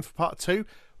 That's the end for part 2.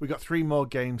 We've got 3 more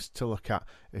games to look at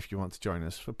if you want to join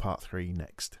us for part 3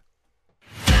 next.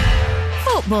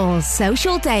 Football's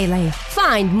Social Daily.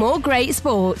 Find more great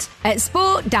sport at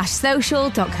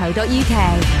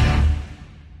sport-social.co.uk.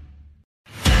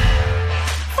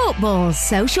 Football's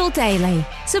Social Daily.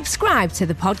 Subscribe to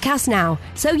the podcast now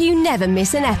so you never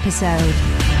miss an episode.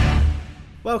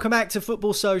 Welcome back to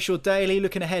Football Social Daily.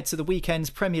 Looking ahead to the weekend's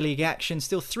Premier League action.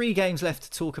 Still 3 games left to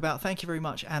talk about. Thank you very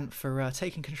much, Ant, for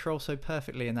taking control so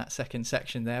perfectly in that second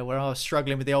section there, where I was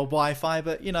struggling with the old Wi-Fi.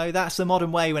 But, you know, that's the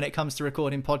modern way when it comes to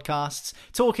recording podcasts.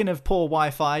 Talking of poor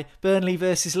Wi-Fi, Burnley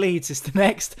versus Leeds is the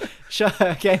next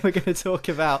game we're going to talk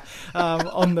about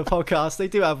on the podcast. They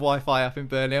do have Wi-Fi up in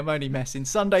Burnley. I'm only messing.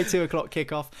 Sunday, 2 o'clock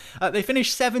kickoff. They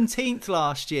finished 17th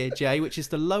last year, Jay, which is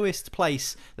the lowest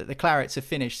place that the Clarets have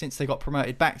finished since they got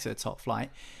promoted back to the top flight.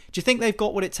 Do you think they've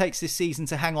got what it takes this season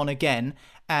to hang on again?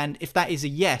 And if that is a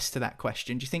yes to that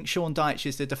question, do you think Sean Dyche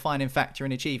is the defining factor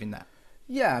in achieving that?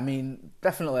 Yeah, I mean,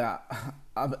 definitely.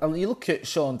 You look at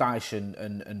Sean Dyche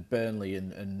and Burnley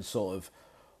and sort of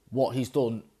what he's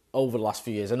done over the last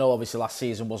few years. I know obviously last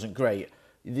season wasn't great.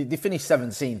 They finished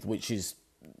 17th, which is,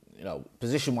 you know,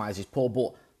 position-wise is poor,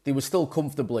 but they were still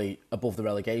comfortably above the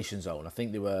relegation zone. I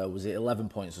think they were, was it 11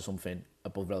 points or something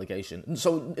above relegation? And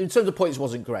so in terms of points, it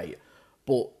wasn't great,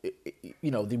 but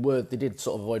you know, they did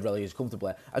sort of avoid relegation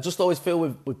comfortably. I just always feel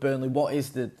with Burnley, what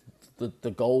is the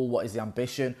goal? What is the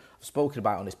ambition? I've spoken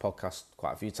about it on this podcast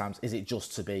quite a few times. Is it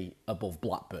just to be above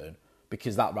Blackburn?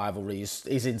 Because that rivalry is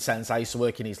intense. I used to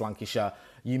work in East Lancashire.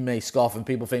 You may scoff and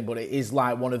people think, but it is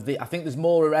like one of the... I think there's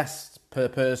more arrests per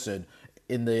person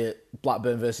in the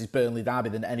Blackburn versus Burnley derby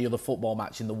than any other football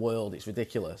match in the world. It's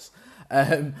ridiculous.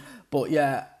 But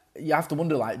yeah, you have to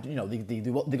wonder, like, you know, they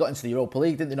got into the Europa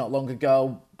League, didn't they, not long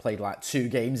ago? Played like 2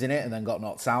 games in it and then got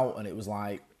knocked out, and it was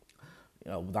like,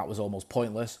 you know, that was almost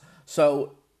pointless.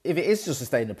 So if it is just to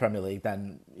stay in the Premier League,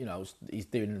 then, you know, he's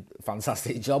doing a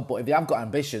fantastic job. But if they have got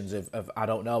ambitions of I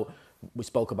don't know, we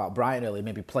spoke about Brighton earlier,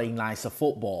 maybe playing nicer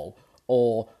football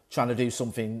or trying to do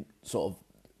something sort of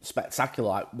spectacular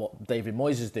like what David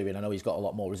Moyes is doing. I know he's got a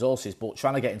lot more resources, but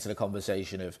trying to get into the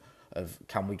conversation of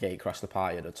can we gate crash the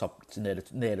party at the top, near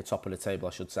the top of the table,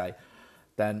 I should say,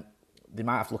 then they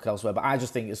might have to look elsewhere. But I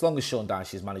just think as long as Sean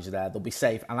Dyche is manager there, they'll be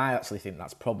safe. And I actually think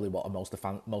that's probably what most of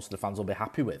the fans will be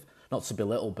happy with. Not to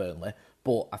belittle Burnley,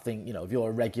 but I think, you know, if you're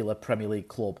a regular Premier League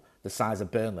club the size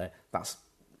of Burnley, that's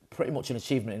pretty much an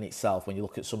achievement in itself when you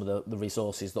look at some of the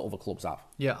resources that other clubs have.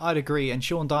 Yeah, I'd agree. And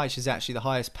Sean Dyche is actually the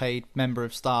highest paid member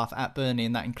of staff at Burnley,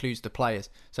 and that includes the players.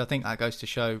 So I think that goes to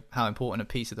show how important a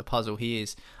piece of the puzzle he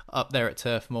is up there at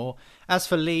Turf Moor. As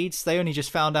for Leeds, they only just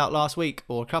found out last week,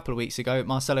 or a couple of weeks ago,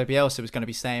 Marcelo Bielsa was going to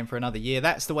be staying for another year.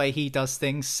 That's the way he does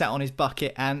things, sat on his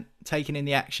bucket and taking in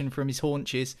the action from his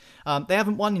haunches. They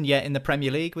haven't won yet in the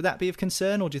Premier League. Would that be of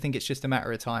concern, or do you think it's just a matter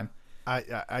of time?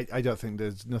 I don't think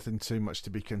there's nothing too much to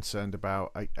be concerned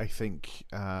about. I think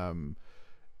that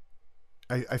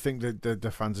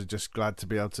the fans are just glad to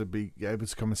be able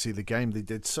to come and see the game. They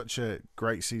did such a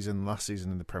great season last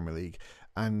season in the Premier League,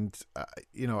 and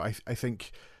you know, I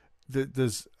think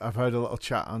that I've heard a little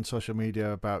chat on social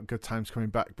media about good times coming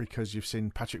back because you've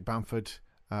seen Patrick Bamford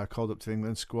called up to the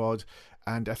England squad,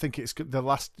 and I think it's the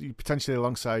last, potentially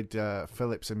alongside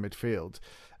Phillips in midfield,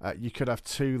 you could have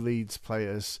 2 Leeds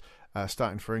players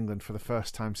starting for England for the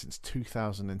first time since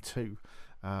 2002,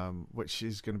 which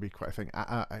is going to be quite a thing.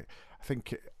 I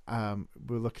think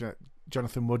we're looking at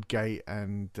Jonathan Woodgate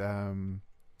and I'm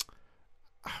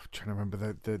trying to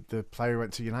remember the player who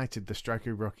went to United, the striker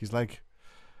who broke his leg.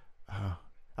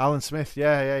 Alan Smith,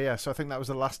 yeah. So I think that was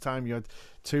the last time you had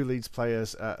 2 Leeds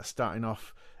players starting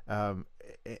off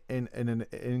in an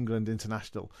England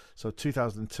international, so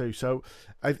 2002. So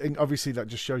I think obviously that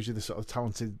just shows you the sort of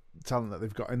talent that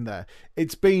they've got in there.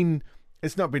 It's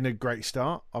not been a great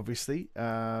start, obviously,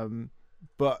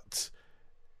 but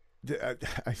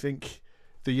I think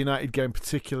the United game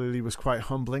particularly was quite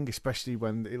humbling, especially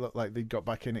when it looked like they got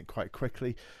back in it quite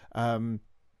quickly.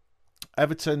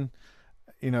 Everton,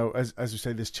 you know, as we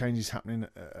say, there's changes happening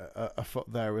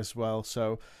afoot there as well.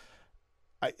 So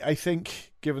I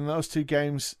think, given those 2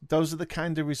 games, those are the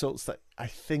kind of results that I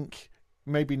think,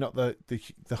 maybe not the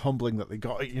humbling that they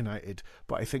got at United,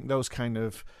 but I think those kind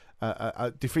of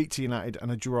a defeat to United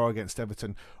and a draw against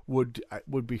Everton would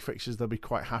be fixtures they'll be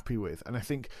quite happy with. And I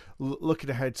think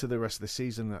looking ahead to the rest of the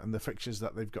season and the fixtures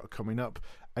that they've got coming up,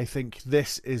 I think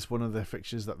this is one of the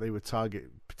fixtures that they would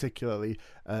target particularly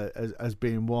as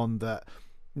being one that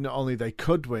not only they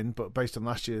could win, but based on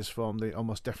last year's form, they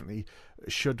almost definitely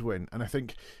should win. And I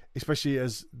think, especially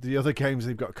as the other games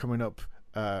they've got coming up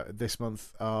this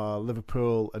month are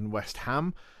Liverpool and West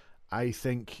Ham, I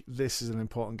think this is an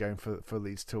important game for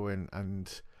Leeds to win.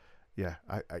 And yeah,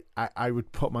 I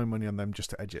would put my money on them just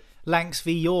to edge it. Lancs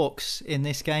v Yorks in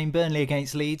this game. Burnley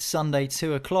against Leeds, Sunday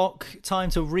 2 o'clock. Time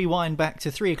to rewind back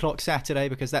to 3 o'clock Saturday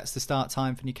because that's the start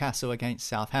time for Newcastle against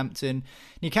Southampton.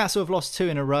 Newcastle have lost 2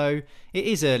 in a row. It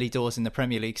is early doors in the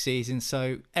Premier League season,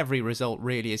 so every result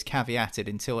really is caveated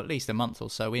until at least a month or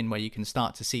so in, where you can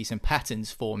start to see some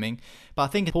patterns forming. But I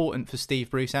think it's important for Steve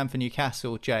Bruce and for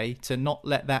Newcastle, Jay, to not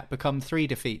let that become 3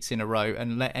 defeats in a row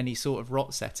and let any sort of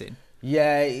rot set in.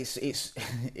 Yeah,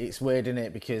 it's weird, isn't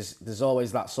it? Because there's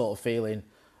always that sort of feeling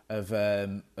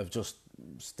of just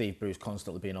Steve Bruce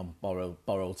constantly being on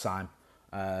borrowed time.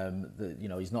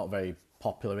 He's not very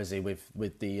popular, is he,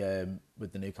 with the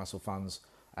Newcastle fans?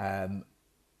 And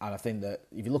I think that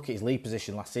if you look at his league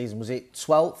position last season, was it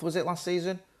 12th? Was it last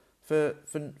season for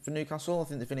Newcastle? I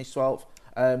think they finished 12th.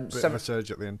 Bit of a surge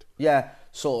at the end. Yeah,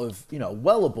 sort of,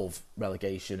 well above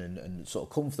relegation and sort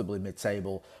of comfortably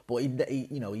mid-table. But he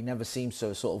never seems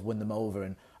to sort of win them over.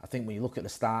 And I think when you look at the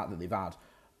start that they've had,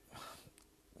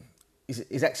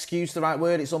 is excuse the right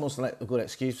word? It's almost like a good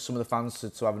excuse for some of the fans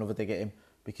to have another dig at him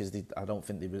because I don't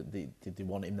think they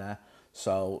want him there.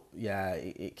 So yeah,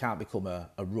 it can't become a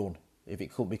run. If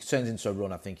it turns into a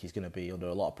run, I think he's going to be under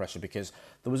a lot of pressure because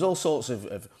there was all sorts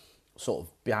of sort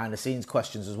of behind the scenes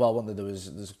questions as well.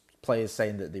 There's players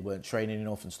saying that they weren't training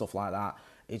enough and stuff like that.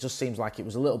 It just seems like it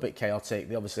was a little bit chaotic.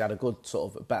 They obviously had a good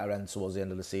sort of better end towards the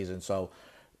end of the season, so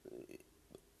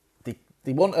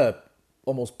they want to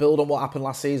almost build on what happened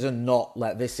last season, not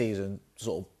let this season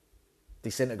sort of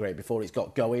disintegrate before it's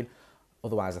got going.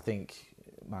 Otherwise, I think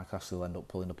Mike Ashley will end up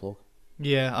pulling the plug.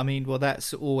 Yeah, I mean, well,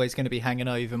 that's always going to be hanging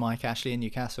over Mike Ashley in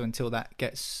Newcastle until that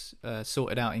gets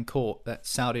sorted out in court, that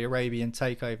Saudi Arabian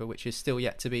takeover, which is still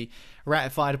yet to be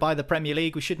ratified by the Premier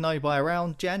League. We should know by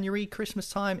around January, Christmas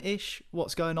time-ish,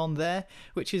 what's going on there,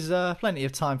 which is plenty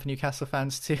of time for Newcastle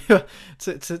fans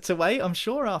to wait, I'm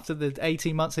sure, after the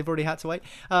 18 months they've already had to wait.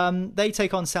 They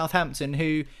take on Southampton,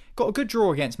 who got a good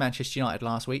draw against Manchester United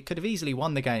last week. Could have easily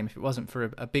won the game if it wasn't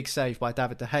for a big save by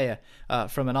David De Gea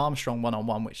from an Armstrong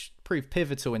one-on-one, which proved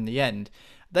pivotal in the end.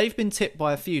 They've been tipped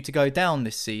by a few to go down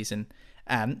this season.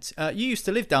 And you used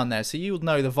to live down there, so you'll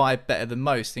know the vibe better than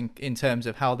most in terms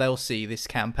of how they'll see this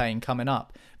campaign coming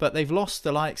up. But they've lost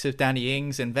the likes of Danny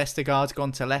Ings and Vestergaard's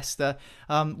gone to Leicester.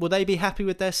 Will they be happy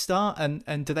with their start?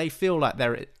 And do they feel like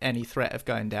they're at any threat of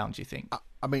going down, do you think?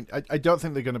 I mean, I don't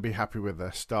think they're going to be happy with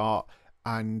their start.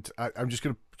 And I'm just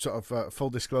going to sort of full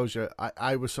disclosure.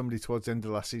 I was somebody towards the end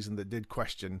of last season that did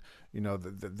question,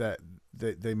 that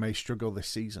they may struggle this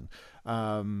season.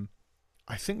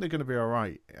 I think they're going to be all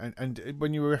right. And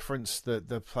when you reference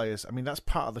the players, I mean, that's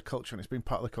part of the culture, and it's been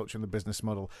part of the culture and the business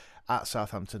model at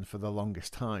Southampton for the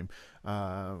longest time.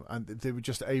 And they were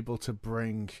just able to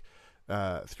bring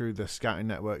through the scouting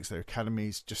networks, their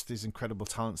academies, just these incredible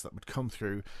talents that would come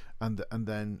through and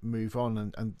then move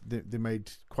on, and they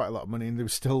made quite a lot of money, and they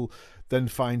would still then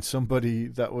find somebody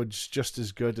that was just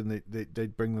as good, and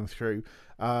they'd bring them through.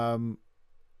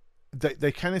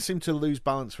 They kind of seem to lose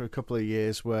balance for a couple of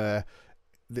years where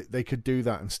they could do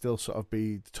that and still sort of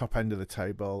be the top end of the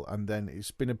table, and then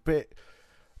it's been a bit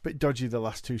dodgy the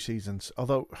last 2 seasons.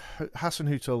 Although Hassan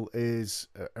Hutel is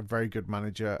a very good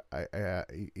manager,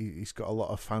 he's got a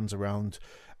lot of fans around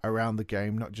the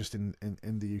game, not just in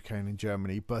the UK and in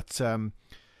Germany. But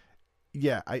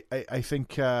I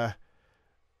think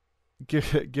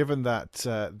given that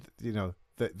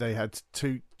that they had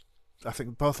 2, I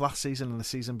think both last season and the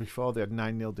season before, they had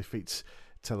 9-0 defeats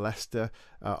to Leicester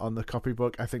on the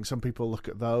copybook. I think some people look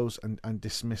at those and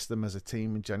dismiss them as a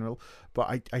team in general.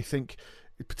 But I think,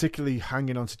 particularly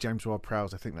hanging on to James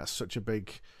Ward-Prowse, I think that's such a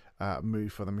big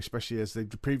move for them, especially as they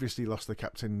previously lost the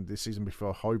captain this season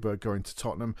before, Højbjerg, going to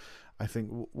Tottenham. I think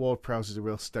Ward-Prowse is a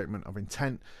real statement of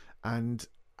intent, and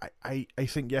I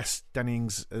think, yes, Danny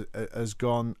Ings has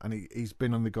gone, and he's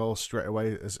been on the goal straight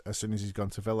away as soon as he's gone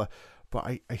to Villa, but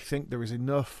I think there is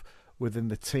enough within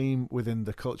the team, within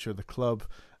the culture of the club,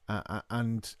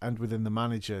 and within the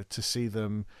manager to see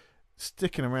them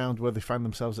sticking around where they find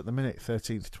themselves at the minute,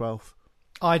 13th, 12th.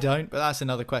 I don't, but that's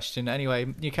another question. Anyway,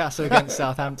 Newcastle against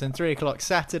Southampton, 3 o'clock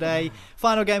Saturday.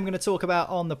 Final game we're going to talk about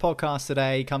on the podcast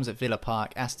today comes at Villa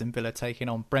Park. Aston Villa taking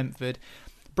on Brentford.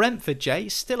 Brentford, Jay,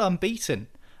 still unbeaten.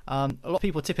 A lot of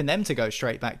people tipping them to go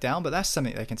straight back down, but that's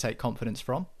something they can take confidence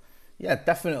from. Yeah,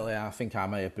 definitely. I think I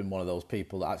may have been one of those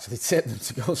people that actually tipped them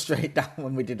to go straight down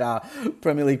when we did our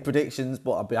Premier League predictions,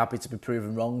 but I'd be happy to be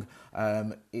proven wrong.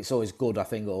 It's always good, I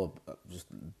think, or just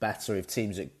better if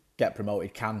teams that get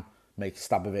promoted can make a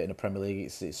stab of it in the Premier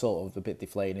League. It's sort of a bit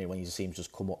deflating when you see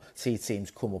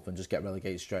teams come up and just get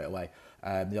relegated straight away.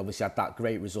 They obviously had that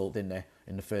great result, didn't they,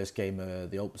 in the first game,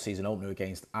 the season opener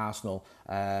against Arsenal,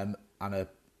 and a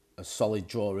solid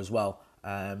draw as well.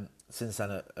 Since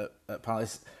then at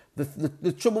Palace,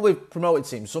 the trouble with promoted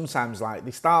teams, sometimes like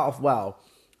they start off well,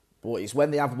 but it's when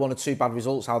they have one or two bad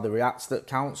results, how they react, that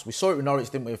counts. We saw it with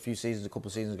Norwich, didn't we, a couple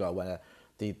of seasons ago, where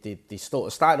they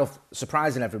started off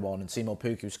surprising everyone, and Timo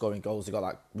Pukki was scoring goals. They got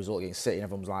that result against City, and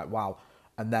everyone was like, wow.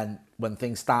 And then when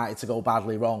things started to go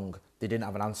badly wrong, they didn't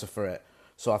have an answer for it.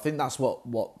 So I think that's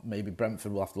what maybe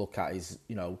Brentford will have to look at is,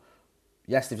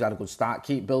 yes, they've had a good start,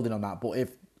 keep building on that, but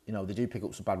if, they do pick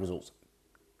up some bad results,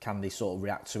 can they sort of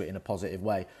react to it in a positive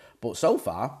way? But so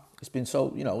far, it's been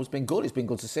it's been good. It's been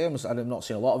good to see them. I've not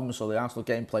seen a lot of them, so the Arsenal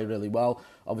game played really well.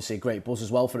 Obviously, a great buzz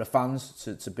as well for the fans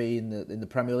to be in the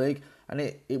Premier League. And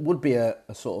it would be a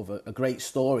sort of a great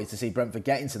story to see Brentford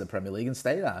get into the Premier League and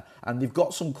stay there. And they've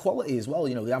got some quality as well.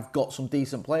 They have got some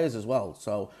decent players as well.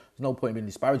 So there's no point in being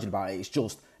disparaging about it. It's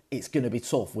just, it's going to be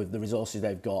tough with the resources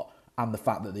they've got and the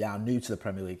fact that they are new to the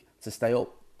Premier League to stay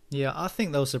up. Yeah, I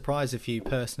think they'll surprise a few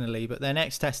personally, but their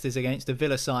next test is against the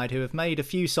Villa side, who have made a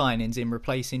few signings in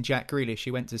replacing Jack Grealish,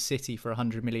 who went to City for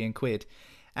 100 million quid.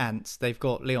 And they've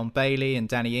got Leon Bailey, and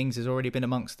Danny Ings has already been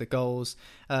amongst the goals.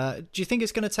 Do you think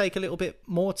it's going to take a little bit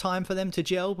more time for them to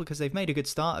gel, because they've made a good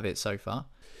start of it so far?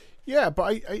 Yeah, but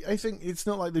I think it's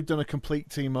not like they've done a complete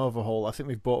team overhaul. I think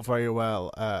they've bought very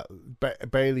well.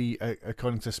 Bailey,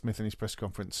 according to Smith in his press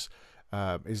conference,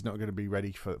 is not going to be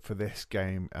ready for this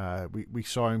game. We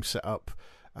saw him set up,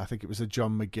 I think it was a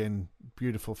John McGinn,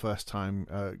 beautiful first time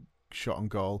shot on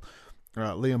goal.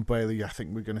 Leon Bailey, I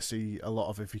think we're going to see a lot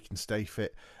of if he can stay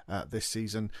fit this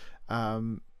season.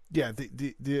 The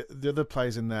other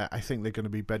players in there, I think they're going to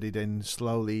be bedded in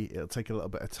slowly. It'll take a little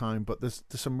bit of time, but there's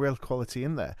some real quality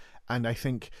in there. And I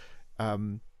think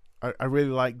I really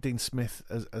like Dean Smith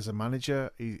as a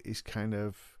manager. He's kind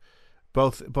of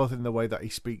both in the way that he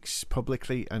speaks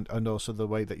publicly and also the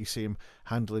way that you see him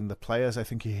handling the players. I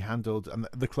think and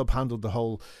the club handled the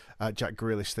whole Jack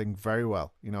Grealish thing very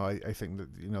well. I think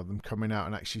that them coming out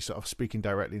and actually sort of speaking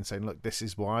directly and saying, look, this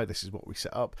is why, this is what we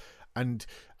set up. And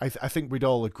I think we'd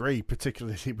all agree,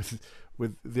 particularly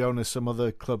with the owners some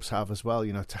other clubs have as well,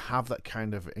 to have that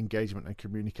kind of engagement and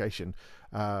communication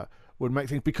would make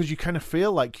things, because you kind of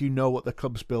feel like what the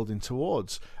club's building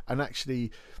towards. And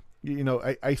actually,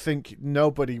 I think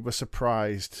nobody was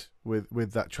surprised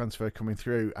with that transfer coming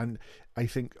through. And I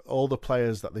think all the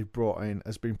players that they've brought in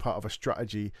has been part of a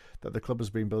strategy that the club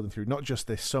has been building through, not just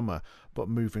this summer, but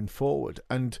moving forward.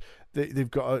 And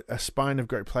they've got a spine of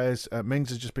great players. Mings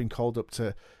has just been called up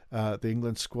to the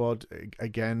England squad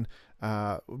again.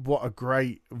 What a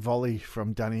great volley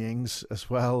from Danny Ings as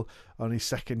well on his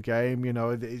second game.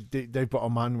 They've got a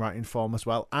man right in form as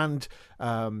well. And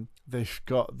they've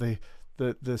got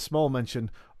the small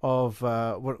mention of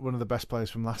one of the best players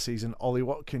from last season, Ollie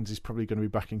Watkins, is probably going to be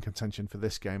back in contention for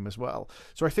this game as well.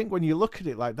 So I think when you look at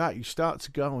it like that, you start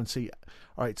to go and see,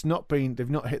 all right, they've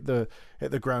not hit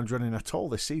the ground running at all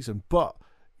this season, but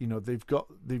they've got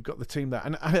the team there.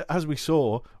 And as we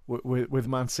saw with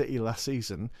Man City last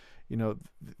season,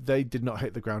 they did not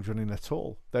hit the ground running at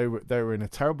all. They were in a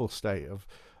terrible state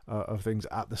of things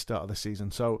at the start of the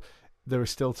season. So there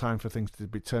is still time for things to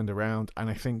be turned around, and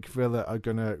I think Villa are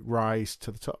going to rise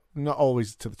to the top. Not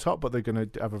always to the top, but they're going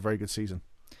to have a very good season.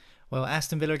 Well,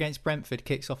 Aston Villa against Brentford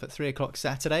kicks off at 3 o'clock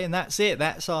Saturday, and that's it.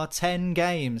 That's our 10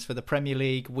 games for the Premier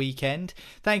League weekend.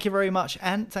 Thank you very much,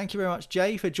 Ant. Thank you very much,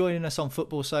 Jay, for joining us on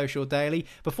Football Social Daily.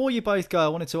 Before you both go, I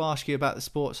wanted to ask you about the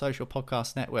Sports Social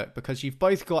Podcast Network, because you've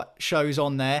both got shows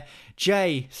on there.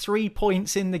 Jay, 3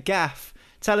 points in the gaff.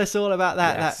 Tell us all about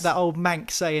that. Yes. That old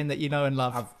Manx saying that you know and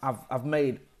love. I've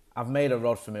made a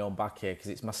rod for my own back here,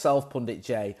 because it's myself, Pundit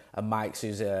Jay, and Mike's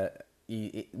is a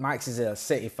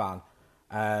City fan.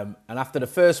 And after the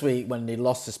first week when he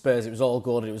lost to Spurs, it was all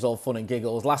good, it was all fun and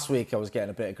giggles. Last week I was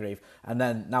getting a bit of grief, and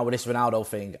then now with this Ronaldo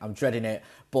thing, I'm dreading it.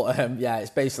 But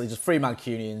it's basically just 3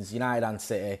 Mancunians, United and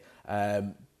City,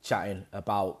 chatting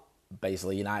about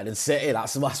basically United and City.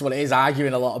 That's what it is,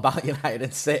 arguing a lot about United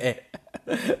and City.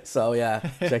 So yeah,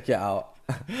 check it out.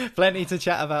 Plenty to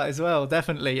chat about as well,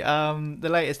 definitely. The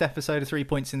latest episode of 3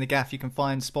 Points in the Gaff you can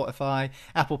find Spotify,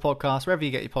 Apple Podcasts, wherever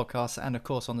you get your podcasts, and of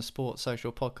course on the Sports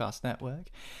Social Podcast Network.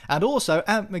 And also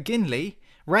Ant McGinley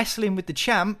wrestling with the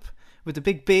champ with the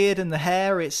big beard and the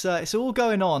hair. It's all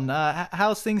going on.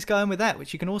 How's things going with that,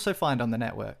 which you can also find on the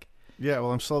network? Yeah,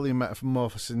 well, I'm slowly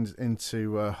metamorphosing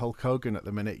into Hulk Hogan at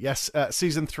the minute. Yes,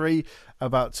 Season 3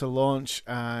 about to launch,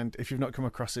 and if you've not come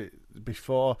across it,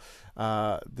 before.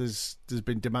 There's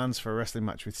been demands for a wrestling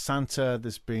match with Santa.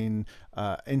 There's been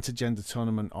intergender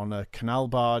tournament on a canal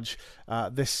barge.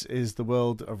 This is the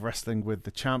world of wrestling with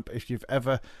the champ. If you've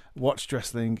ever watched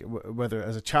wrestling, whether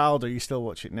as a child or you still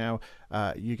watch it now,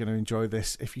 you're going to enjoy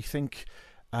this. If you think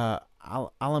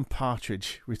Alan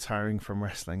Partridge retiring from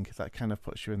wrestling, that kind of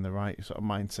puts you in the right sort of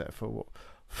mindset for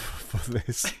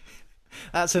this.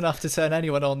 That's enough to turn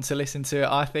anyone on to listen to it,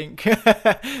 I think.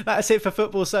 That's it for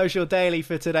Football Social Daily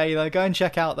for today, though. Go and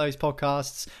check out those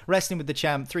podcasts. Wrestling with the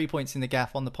Champ, 3 Points in the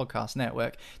Gaff on the podcast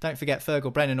network. Don't forget,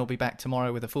 Fergal Brennan will be back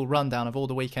tomorrow with a full rundown of all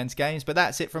the weekend's games. But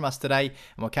that's it from us today, and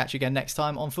we'll catch you again next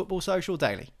time on Football Social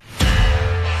Daily.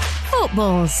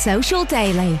 Football Social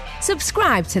Daily.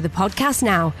 Subscribe to the podcast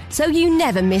now so you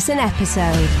never miss an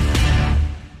episode.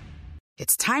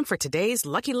 It's time for today's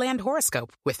Lucky Land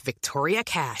horoscope with Victoria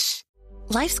Cash.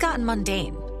 Life's gotten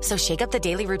mundane, so shake up the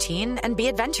daily routine and be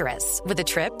adventurous with a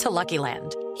trip to Lucky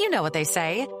Land. You know what they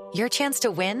say, your chance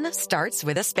to win starts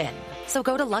with a spin. So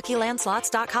go to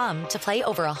LuckyLandSlots.com to play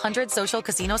over 100 social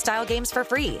casino-style games for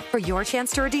free for your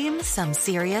chance to redeem some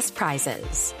serious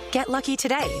prizes. Get lucky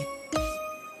today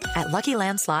at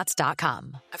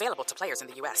LuckyLandSlots.com. Available to players in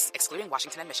the U.S., excluding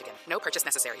Washington and Michigan. No purchase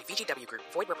necessary. VGW Group.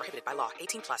 Void where prohibited by law.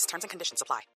 18+. Terms and conditions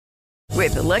apply.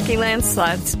 With the Lucky Land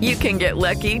Slots, you can get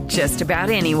lucky just about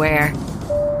anywhere.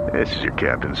 This is your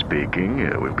captain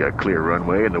speaking. We've got clear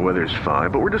runway and the weather's fine,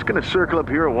 but we're just going to circle up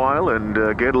here a while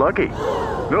and get lucky.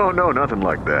 No, nothing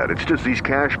like that. It's just these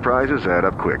cash prizes add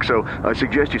up quick. So I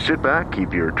suggest you sit back,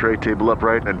 keep your tray table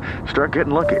upright, and start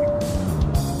getting lucky.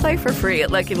 Play for free at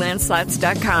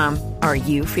LuckyLandSlots.com. Are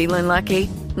you feeling lucky?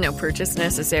 No purchase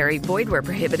necessary. Void where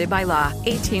prohibited by law.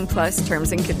 18+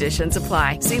 terms and conditions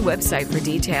apply. See website for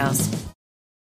details.